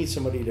you ever need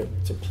somebody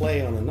to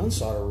play on a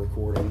Nunslaughter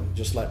recording,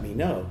 just let me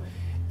know.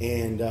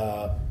 And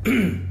a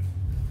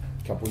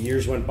couple of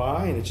years went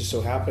by, and it just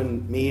so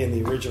happened me and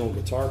the original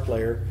guitar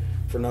player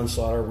for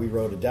Nunslaughter, we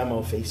wrote a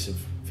demo, Face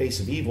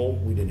of Evil.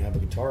 We didn't have a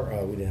guitar,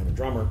 we didn't have a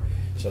drummer,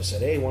 so I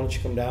said, hey, why don't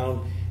you come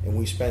down? And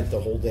we spent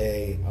the whole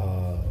day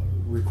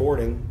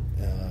recording.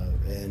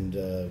 And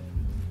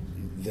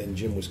then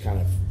Jim was kind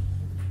of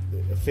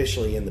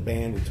officially in the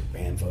band. We took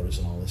band photos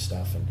and all this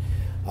stuff.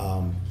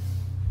 And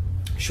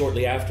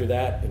shortly after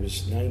that, it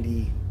was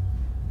 90,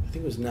 I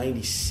think it was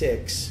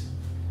 96,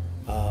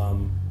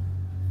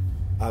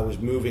 I was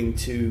moving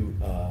to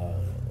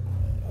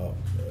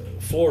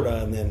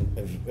Florida, and then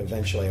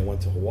eventually I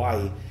went to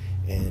Hawaii,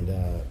 and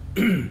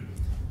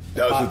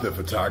that was with the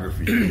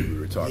photography we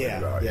were talking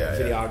about. Yeah,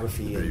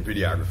 videography.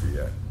 Videography,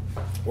 yeah.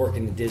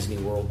 Working in Disney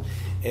World.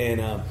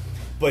 And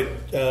but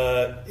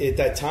at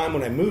that time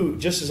when I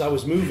moved, just as I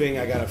was moving,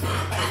 I got a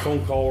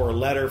phone call or a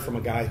letter from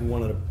a guy who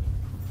wanted to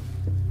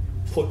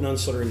put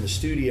Nunslaughter in the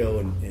studio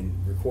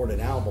and record an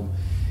album.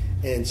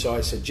 And so I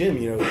said, Jim,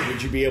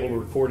 would you be able to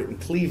record it in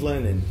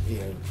Cleveland and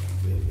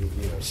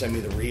send me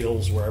the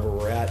reels wherever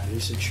we're at? And he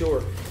said,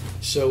 sure.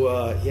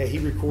 So he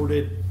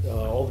recorded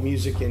all the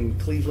music in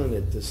Cleveland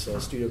at this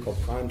studio called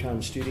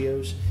Primetime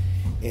Studios,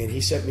 and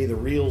he sent me the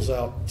reels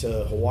out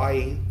to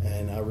Hawaii,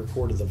 and I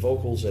recorded the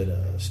vocals at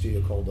a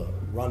studio called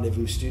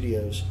Rendezvous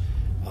Studios.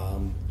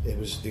 It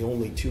was the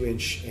only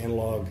 2-inch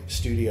analog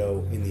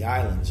studio in the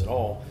islands at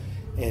all,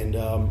 and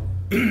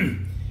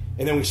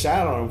and then we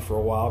sat on them for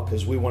a while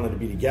because we wanted to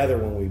be together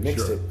when we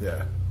mixed it.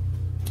 Yeah.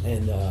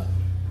 And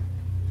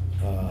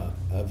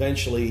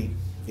eventually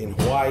in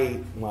Hawaii,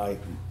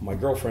 my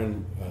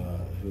girlfriend,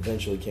 who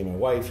eventually became my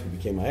wife, who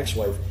became my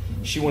ex-wife,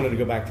 she wanted to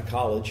go back to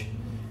college.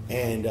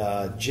 And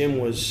Jim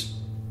was,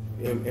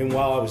 and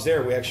while I was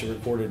there, we actually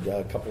recorded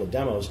a couple of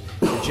demos.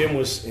 And Jim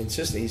was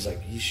insisting, he's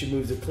like, you should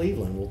move to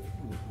Cleveland.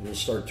 We'll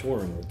start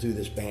touring. We'll do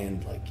this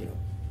band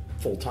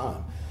full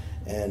time.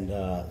 And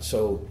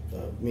so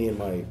me and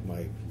my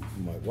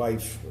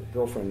wife, or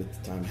girlfriend at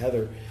the time,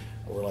 Heather,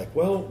 were like,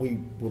 well,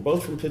 we're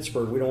both from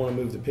Pittsburgh. We don't want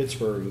to move to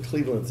Pittsburgh. And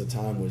Cleveland at the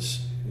time was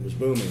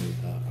booming.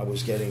 I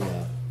was getting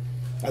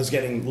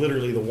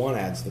literally the one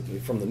ads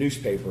from the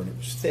newspaper, and it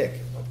was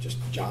thick, just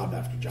job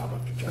after job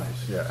after job.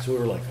 Nice, yeah. So we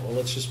were like, well,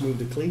 let's just move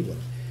to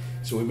Cleveland.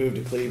 So we moved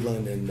to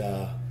Cleveland and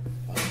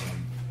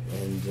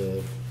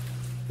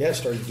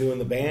started doing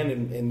the band.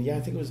 And I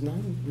think it was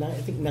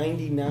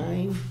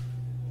 99.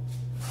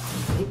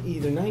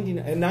 Either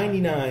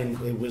 99,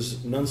 it was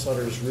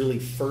Nunslaughter's really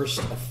first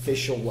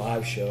official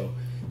live show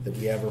that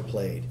we ever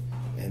played,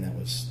 and that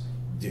was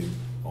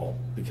all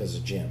because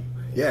of Jim.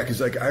 Yeah,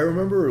 because I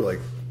remember like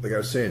I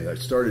was saying, I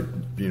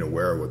started being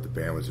aware of what the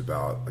band was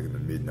about in the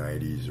mid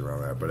 '90s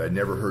around that, but I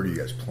never heard of you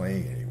guys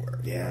playing anywhere.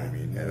 Yeah, you know what I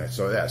mean, and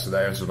so that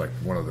answered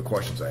one of the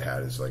questions I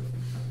had is what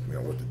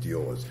the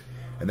deal was,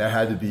 and that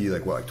had to be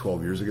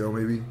 12 years ago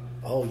maybe.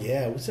 Oh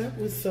yeah, was that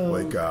with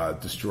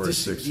Destroy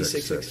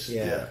 666?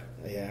 Yeah,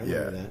 I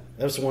remember that.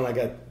 That was the one I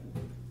got.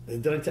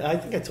 I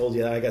think I told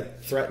you that I got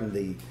threatened.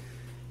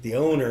 The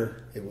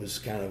owner, it was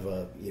kind of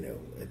a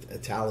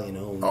Italian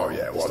owned. Oh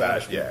yeah, well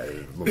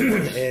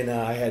and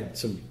I had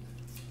some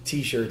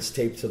T-shirts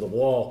taped to the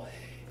wall,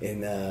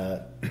 and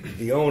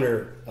the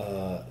owner,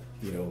 a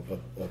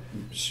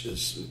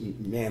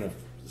man of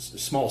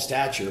small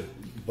stature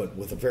but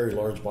with a very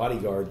large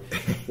bodyguard,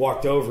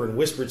 walked over and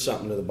whispered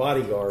something to the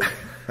bodyguard,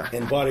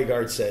 and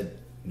bodyguard said,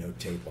 "No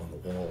tape on the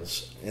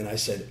walls." And I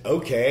said,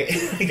 "Okay."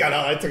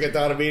 I took it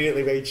down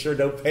immediately, made sure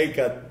no paint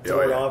got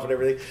torn off and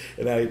everything,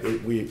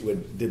 and we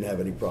didn't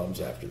have any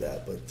problems after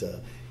that. But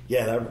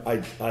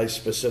I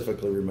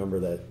specifically remember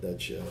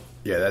that show.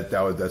 Yeah,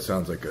 that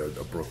sounds like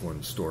a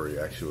Brooklyn story,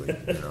 actually.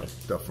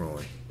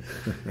 Definitely.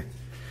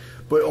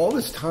 But all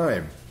this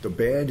time, the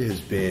band has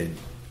been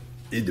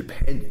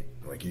independent.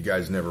 Like, you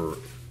guys never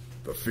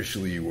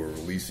officially were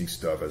releasing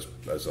stuff as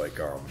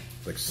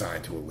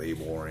signed to a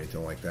label or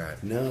anything like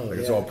that. No,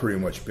 it's all pretty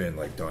much been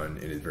done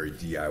in a very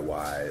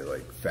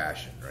DIY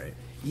fashion, right?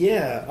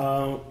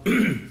 Yeah,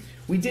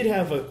 we did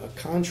have a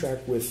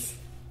contract with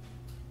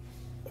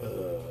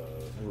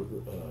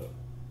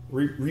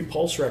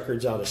Repulse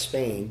Records out of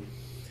Spain.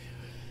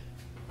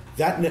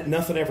 That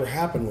nothing ever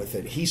happened with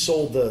it. He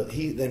sold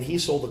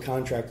the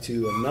contract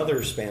to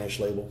another Spanish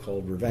label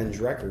called Revenge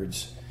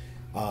Records.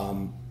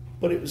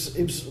 But it was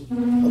a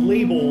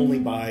label only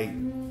by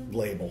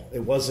label.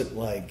 It wasn't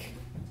like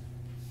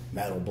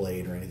Metal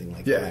Blade or anything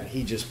like that.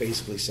 He just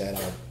basically said,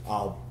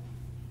 I'll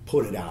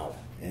put it out,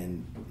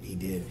 and he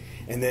did.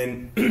 And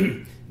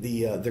then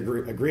the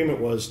agreement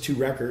was 2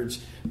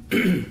 records,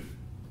 and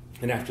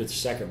after the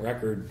second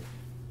record,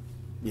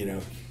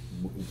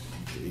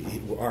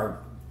 our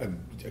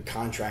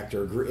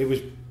contractor, it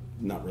was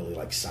not really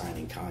like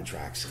signing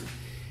contracts,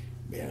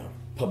 and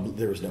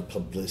there was no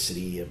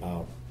publicity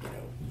about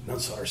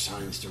Nunslaughter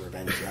signs to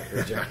Revenge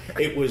Records.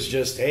 It was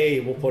just, hey,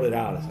 we'll put it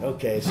out.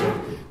 Okay, so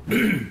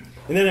and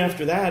then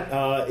after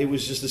that, it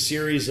was just a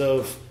series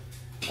of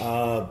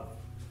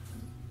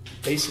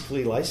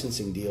basically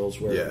licensing deals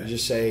where you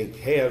just say,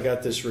 hey, I've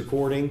got this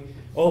recording.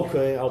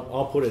 Okay,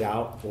 I'll put it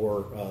out.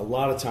 Or a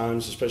lot of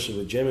times, especially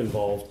with Jim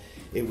involved,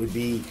 it would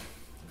be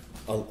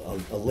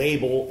a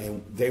label,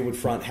 and they would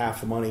front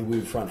half the money, we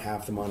would front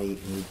half the money,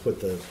 and we'd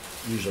put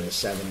usually a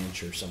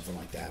 7-inch or something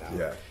like that out.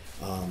 Yeah.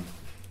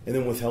 And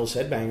then with Hell's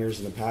Headbangers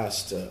in the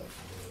past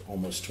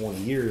almost 20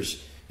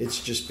 years, it's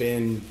just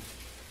been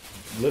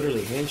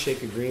literally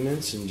handshake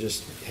agreements and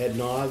just head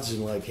nods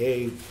and like,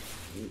 hey,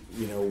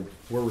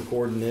 we're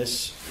recording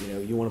this,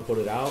 you want to put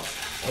it out?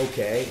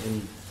 Okay.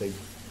 And they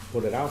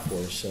put it out for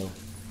us. So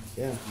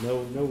Yeah,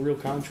 no real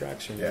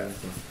contracts or Yeah.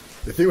 anything.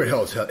 The thing with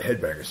Hell's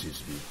Headbangers seems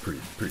to be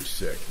pretty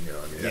sick. You know,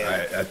 I mean,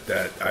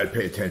 Yeah. I'd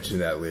pay attention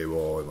to that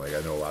label, and like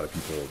I know a lot of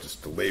people,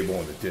 just the label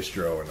and the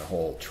distro and the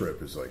whole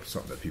trip is like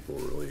something that people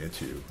are really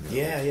into. You know?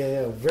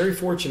 Yeah. Very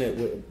fortunate.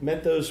 We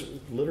met those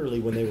literally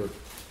when they were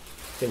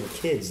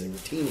kids. They were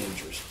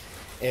teenagers,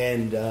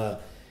 and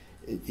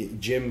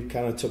Jim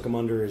kind of took them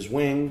under his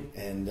wing,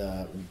 and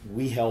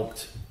we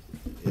helped.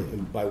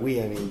 And by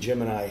we, I mean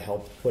Jim and I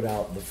helped put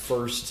out the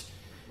first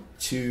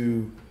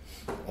two.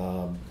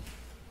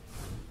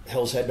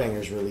 Hell's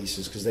Headbangers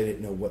releases because they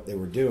didn't know what they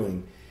were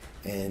doing,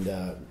 and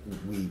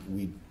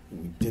we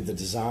did the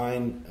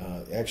design.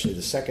 Actually,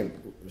 the second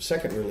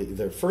release,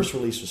 their first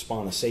release was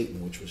Spawn of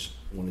Satan, which was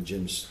one of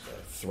Jim's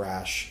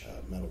thrash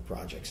metal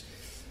projects,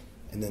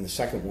 and then the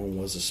second one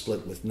was a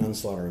split with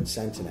Nunslaughter and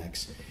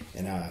Sentinex,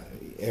 and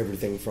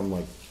everything from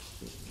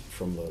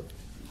the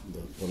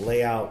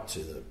layout to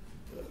the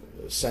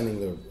sending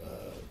the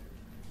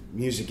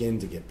music in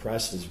to get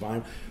pressed as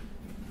vinyl.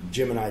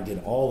 Jim and I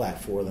did all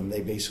that for them. They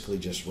basically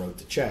just wrote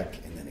the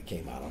check, and then it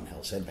came out on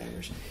Hell's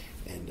Headbangers.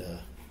 And,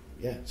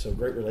 so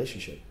great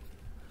relationship.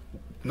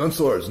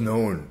 Nunslaughter is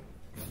known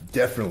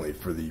definitely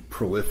for the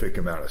prolific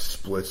amount of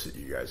splits that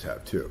you guys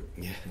have, too.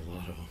 Yeah, a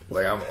lot of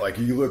them. Like,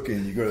 you look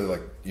and you go to,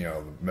 like, you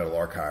know, Metal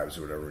Archives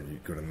or whatever, and you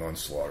go to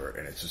Nunslaughter,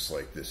 and it's just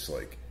like this,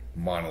 like,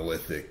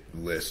 monolithic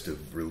list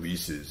of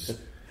releases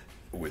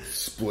with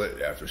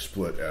split after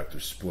split after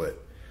split.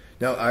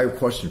 Now, I have a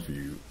question for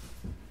you.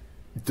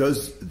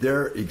 Does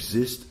there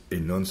exist a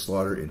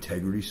Nunslaughter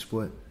Integrity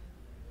split?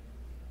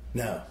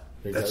 No.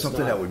 That's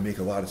something that would make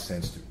a lot of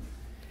sense to me.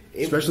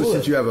 It Especially would.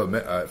 since you have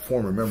a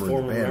former member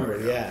in the band. Right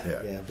now.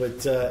 Yeah.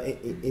 But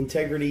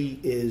Integrity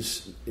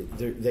is,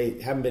 they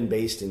haven't been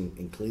based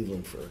in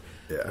Cleveland for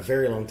a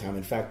very long time.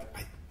 In fact,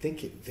 I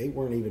think they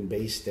weren't even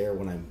based there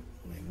when I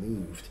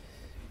moved.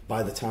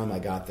 By the time I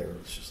got there,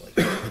 it was just like,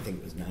 I think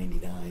it was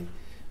 99.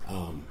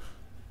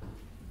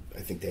 I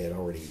think they had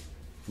already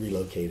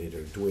relocated,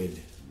 or Dwid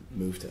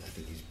moved to, I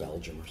think he's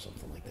Belgium or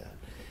something like that.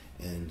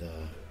 And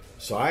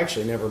so I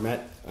actually never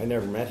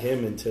met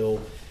him until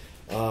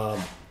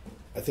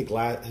I think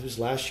it was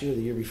last year or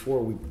the year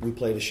before we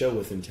played a show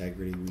with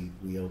Integrity.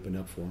 We opened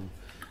up for him.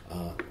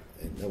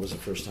 And that was the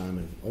first time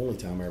and only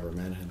time I ever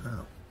met him.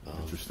 Oh,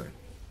 interesting.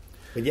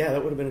 But yeah,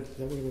 that would have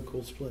been a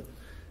cool split.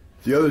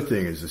 The other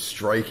thing is the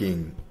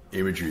striking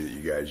imagery that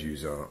you guys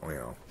use on, you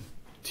know,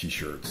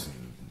 t-shirts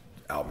and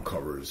album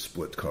covers,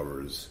 split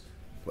covers.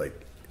 Like,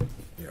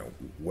 you know,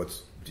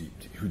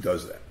 who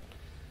does that?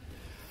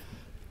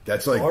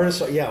 That's like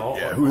artists. Who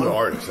are the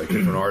artists? Like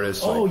different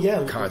artists.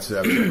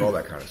 Concepts, like all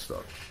that kind of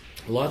stuff.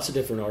 Lots of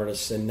different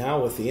artists, and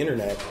now with the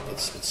internet,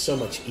 it's so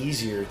much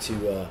easier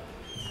to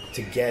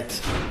get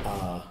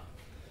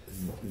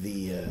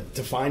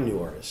to find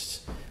new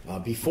artists.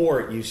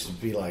 Before it used to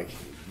be like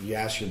you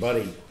ask your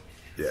buddy,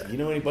 you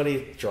know anybody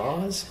that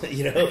draws,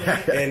 you know,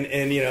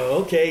 and you know,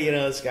 okay, you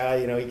know, this guy,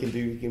 you know, he can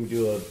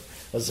do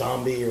a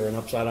zombie or an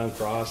upside down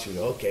cross. You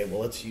go, okay, well,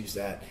 let's use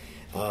that.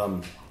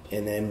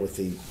 And then with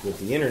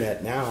the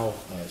internet now,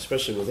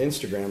 especially with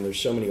Instagram, there's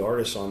so many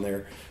artists on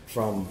there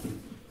from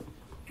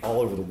all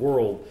over the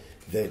world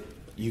that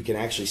you can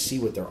actually see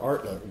what their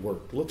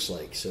artwork looks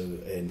like. So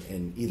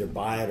and either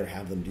buy it or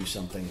have them do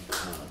something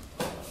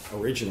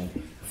original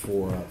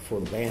for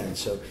the band.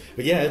 So,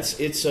 but yeah,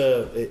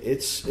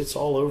 it's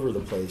all over the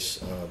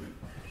place.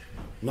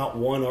 Not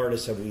one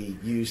artist have we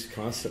used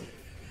constantly.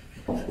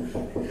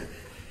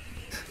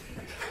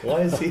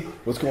 Why is he?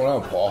 What's going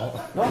on, Paul?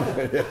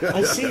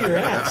 I see your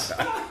ass.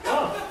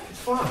 Oh, it's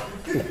fun.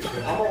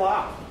 I'm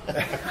allowed.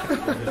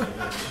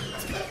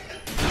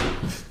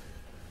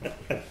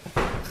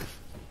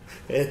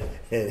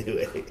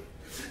 Anyway,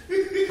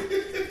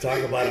 talk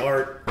about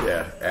art.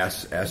 Yeah,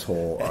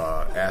 asshole,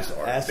 ass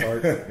art. Ass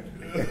art.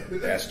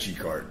 Ass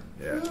cheek art.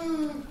 Yeah.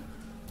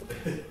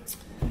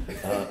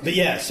 But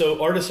yeah,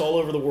 so artists all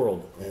over the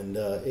world, and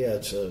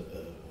it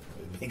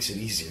makes it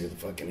easier. The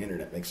fucking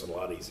internet makes it a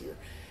lot easier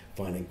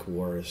finding cool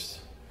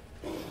artists.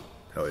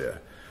 Hell yeah.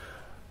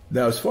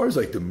 Now, as far as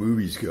like the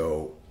movies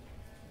go,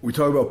 we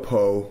talk about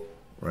Poe,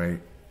 right?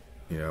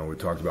 You know, we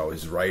talked about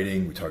his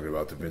writing. We talked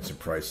about the Vincent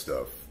Price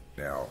stuff.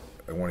 Now,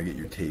 I want to get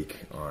your take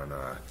on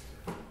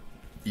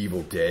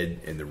Evil Dead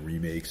and the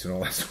remakes and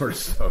all that sort of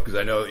stuff, because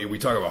I know we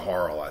talk about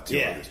horror a lot too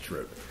on this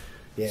trip.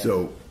 Yeah.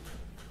 So,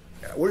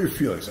 what are your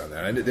feelings on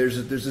that? There's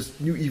this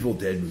new Evil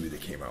Dead movie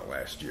that came out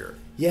last year.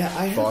 Yeah,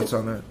 thoughts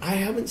on that? I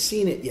haven't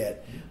seen it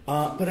yet,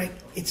 but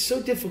it's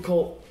so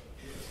difficult.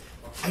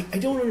 I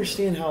don't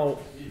understand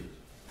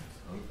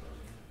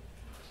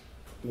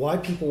why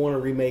people want to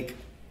remake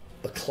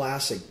a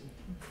classic.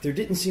 There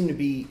didn't seem to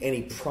be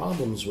any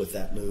problems with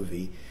that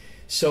movie,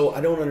 so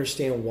I don't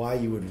understand why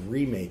you would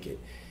remake it.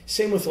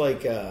 Same with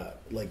like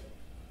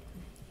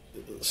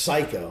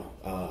Psycho,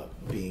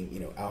 being, you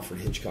know,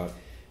 Alfred Hitchcock.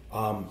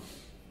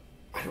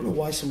 I don't know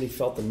why somebody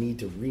felt the need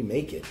to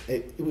remake it.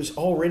 It was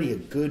already a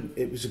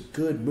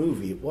good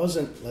movie. It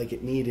wasn't like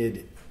it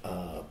needed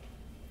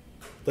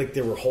like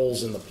there were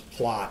holes in the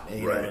plot,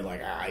 and Right. know,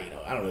 like I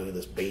don't know who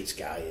this Bates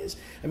guy is.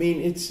 I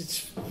mean, it's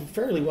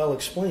fairly well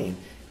explained.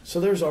 So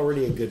there's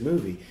already a good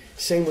movie.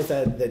 Same with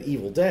that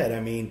Evil Dead. I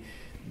mean,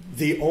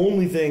 the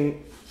only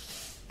thing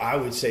I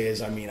would say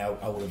is, I mean, I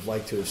would have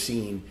liked to have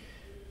seen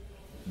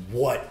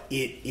what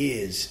it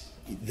is.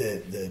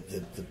 The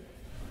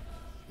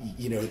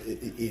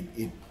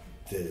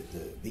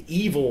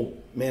evil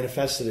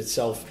manifested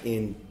itself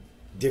in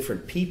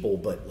different people,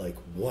 but like,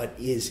 what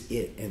is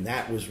it? And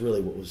that was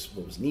really what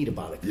was neat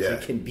about it. 'Cause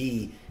it can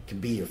be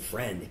your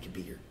friend, it can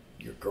be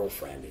your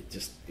girlfriend.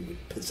 It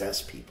would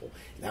possess people,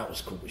 and that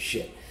was cool as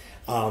shit.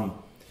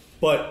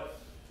 But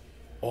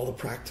all the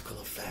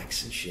practical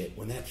effects and shit,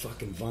 when that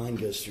fucking vine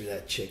goes through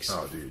that chick's...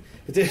 Oh, dude.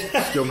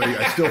 I still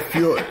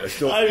feel it.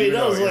 I mean,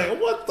 I was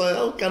like, what the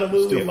hell kind of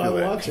movie am I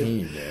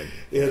watching? Pain,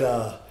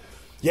 man.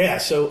 Yeah,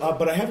 so,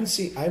 but I haven't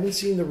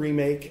seen the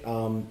remake.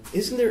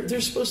 Isn't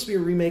there's supposed to be a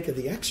remake of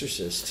The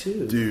Exorcist,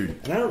 too. Dude.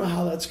 And I don't know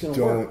how that's going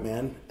to work,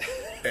 man.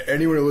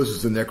 Anyone who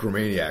listens to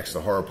Necromaniacs, the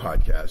horror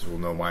podcast, will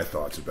know my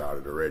thoughts about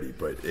it already,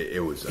 but I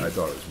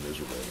thought it was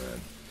miserable, man.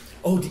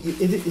 Oh,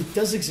 it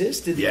does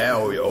exist? It came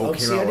out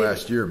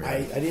last year,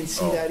 man. I didn't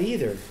see that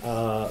either.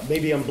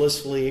 Maybe I'm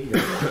blissfully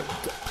ignorant.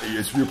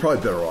 You're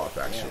probably better off,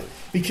 actually.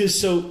 Yeah. Because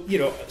so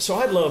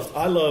I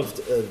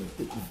loved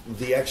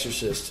The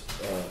Exorcist,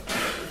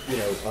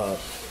 the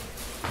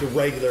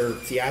regular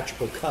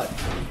theatrical cut,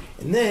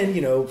 and then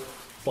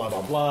blah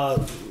blah blah.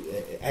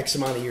 X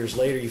amount of years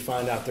later, you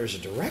find out there's a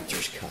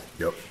director's cut.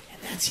 Yep.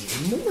 And that's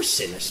even more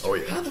sinister. Oh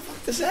yeah. How the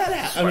fuck does that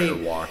happen? Spider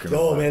walking.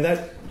 Oh man,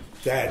 that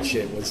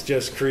shit was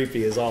just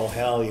creepy as all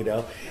hell,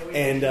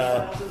 And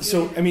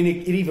so, I mean,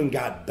 it even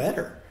got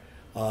better.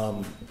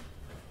 I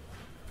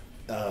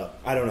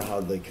don't know how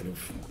they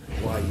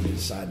why you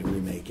decide to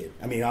remake it.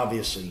 I mean,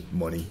 obviously,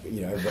 money.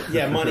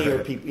 Money or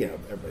people.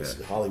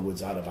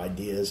 Hollywood's out of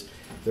ideas.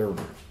 They're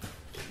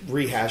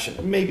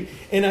rehashing maybe,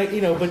 and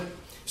but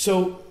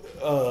so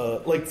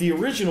like the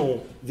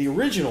original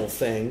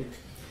thing,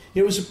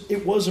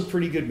 it was a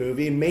pretty good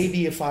movie, and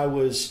maybe if I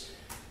was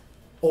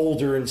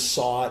older and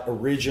saw it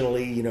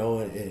originally,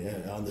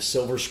 on the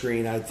silver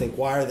screen, I'd think,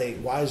 why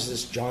is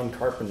this John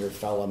Carpenter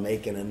fella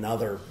making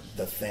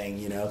The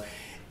Thing,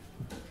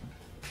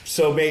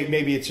 So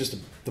maybe it's just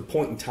the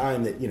point in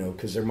time that,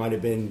 because there might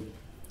have been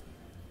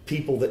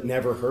people that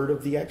never heard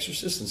of The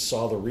Exorcist and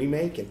saw the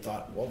remake and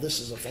thought, well,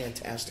 this is a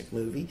fantastic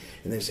movie.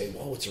 And they say,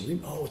 well, it's a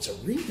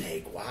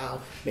remake.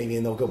 Wow. Maybe,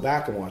 and they'll go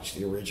back and watch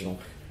the original.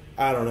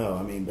 I don't know.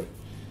 I mean, but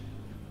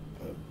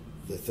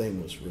The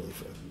Thing was really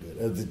fucking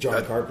good. The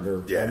John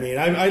Carpenter. Yeah. I mean,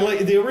 I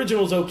like the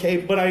original's okay,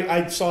 but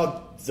I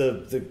saw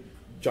the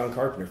John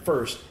Carpenter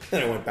first,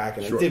 then I went back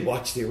and I did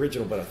watch the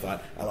original, but I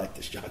thought, I like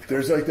this John Carpenter.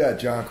 There's like that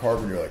John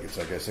Carpenter, it's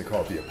I guess they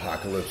call it the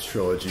Apocalypse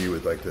trilogy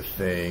with like The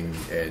Thing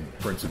and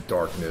Prince of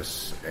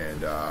Darkness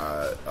and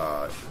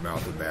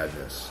Mouth of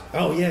Madness.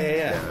 Oh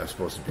yeah. And that's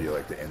supposed to be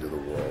like the end of the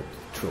world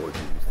trilogy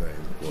thing.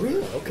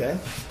 Really? Okay.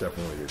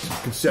 Definitely.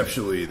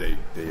 Conceptually,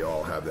 they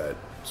all have that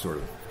sort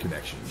of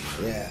connection.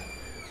 Yeah.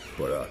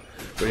 But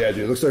yeah,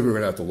 dude, it looks like we're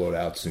going to have to load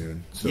out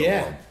soon. So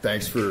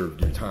thanks for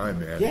your time,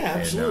 man. Yeah,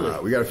 absolutely.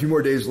 And, we got a few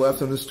more days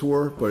left on this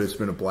tour, but it's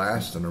been a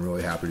blast, and I'm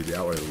really happy to be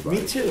out with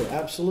everybody. Me too,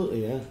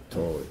 absolutely, yeah.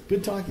 Totally.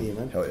 Good talking to you,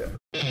 man. Hell yeah.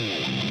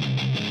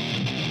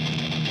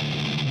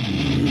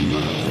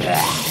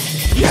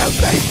 You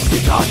think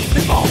you got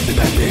involved in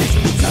their needs.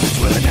 Savage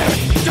will inherit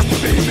just to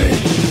be me.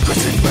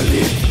 Christians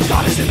believe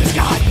God is in the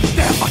sky.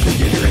 They're fucking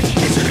ignorant.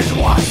 It's the reason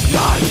why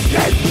God is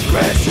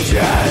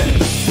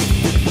Christian.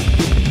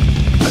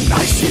 The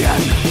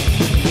Nicene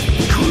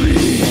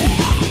Creed.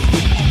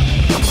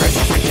 The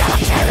Princess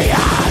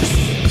Egalitarians.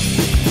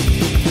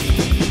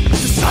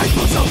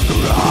 Disciples of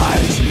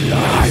Christ. I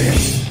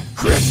hate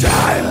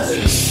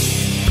Christians.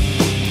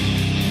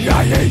 I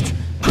hate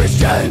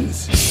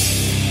Christians.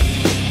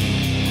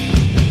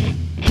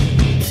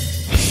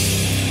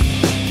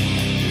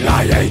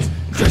 I hate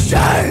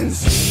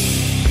Christians.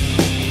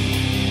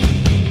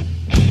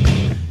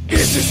 It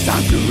is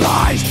time to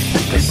rise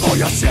and think for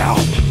yourself.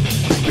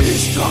 Be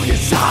strong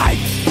inside,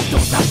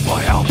 don't ask for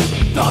help.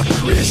 The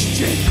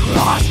Christian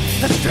cross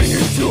that's turned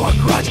into a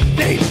crutch.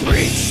 They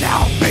breed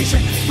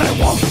salvation, but it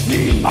won't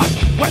mean much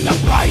when the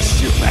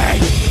price you pay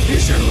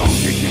is your own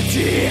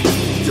dignity.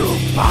 To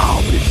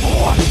bow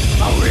before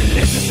a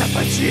religious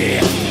effigy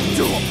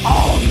to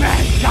all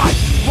mankind.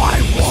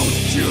 Why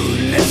won't you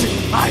listen?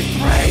 I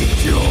pray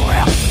to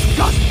hell,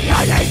 'cause I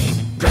hate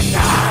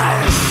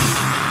Christians.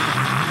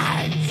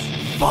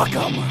 Fuck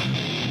 'em.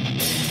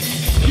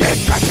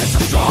 Instructions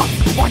are strong,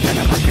 more than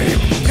ever keep.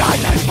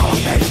 Guidelines full of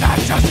things that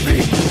just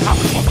me. I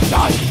was born from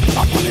God,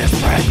 not for this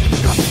friend.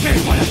 'Cause me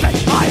when I say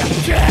I am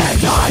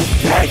dead, I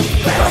hate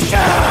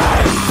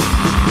Christians.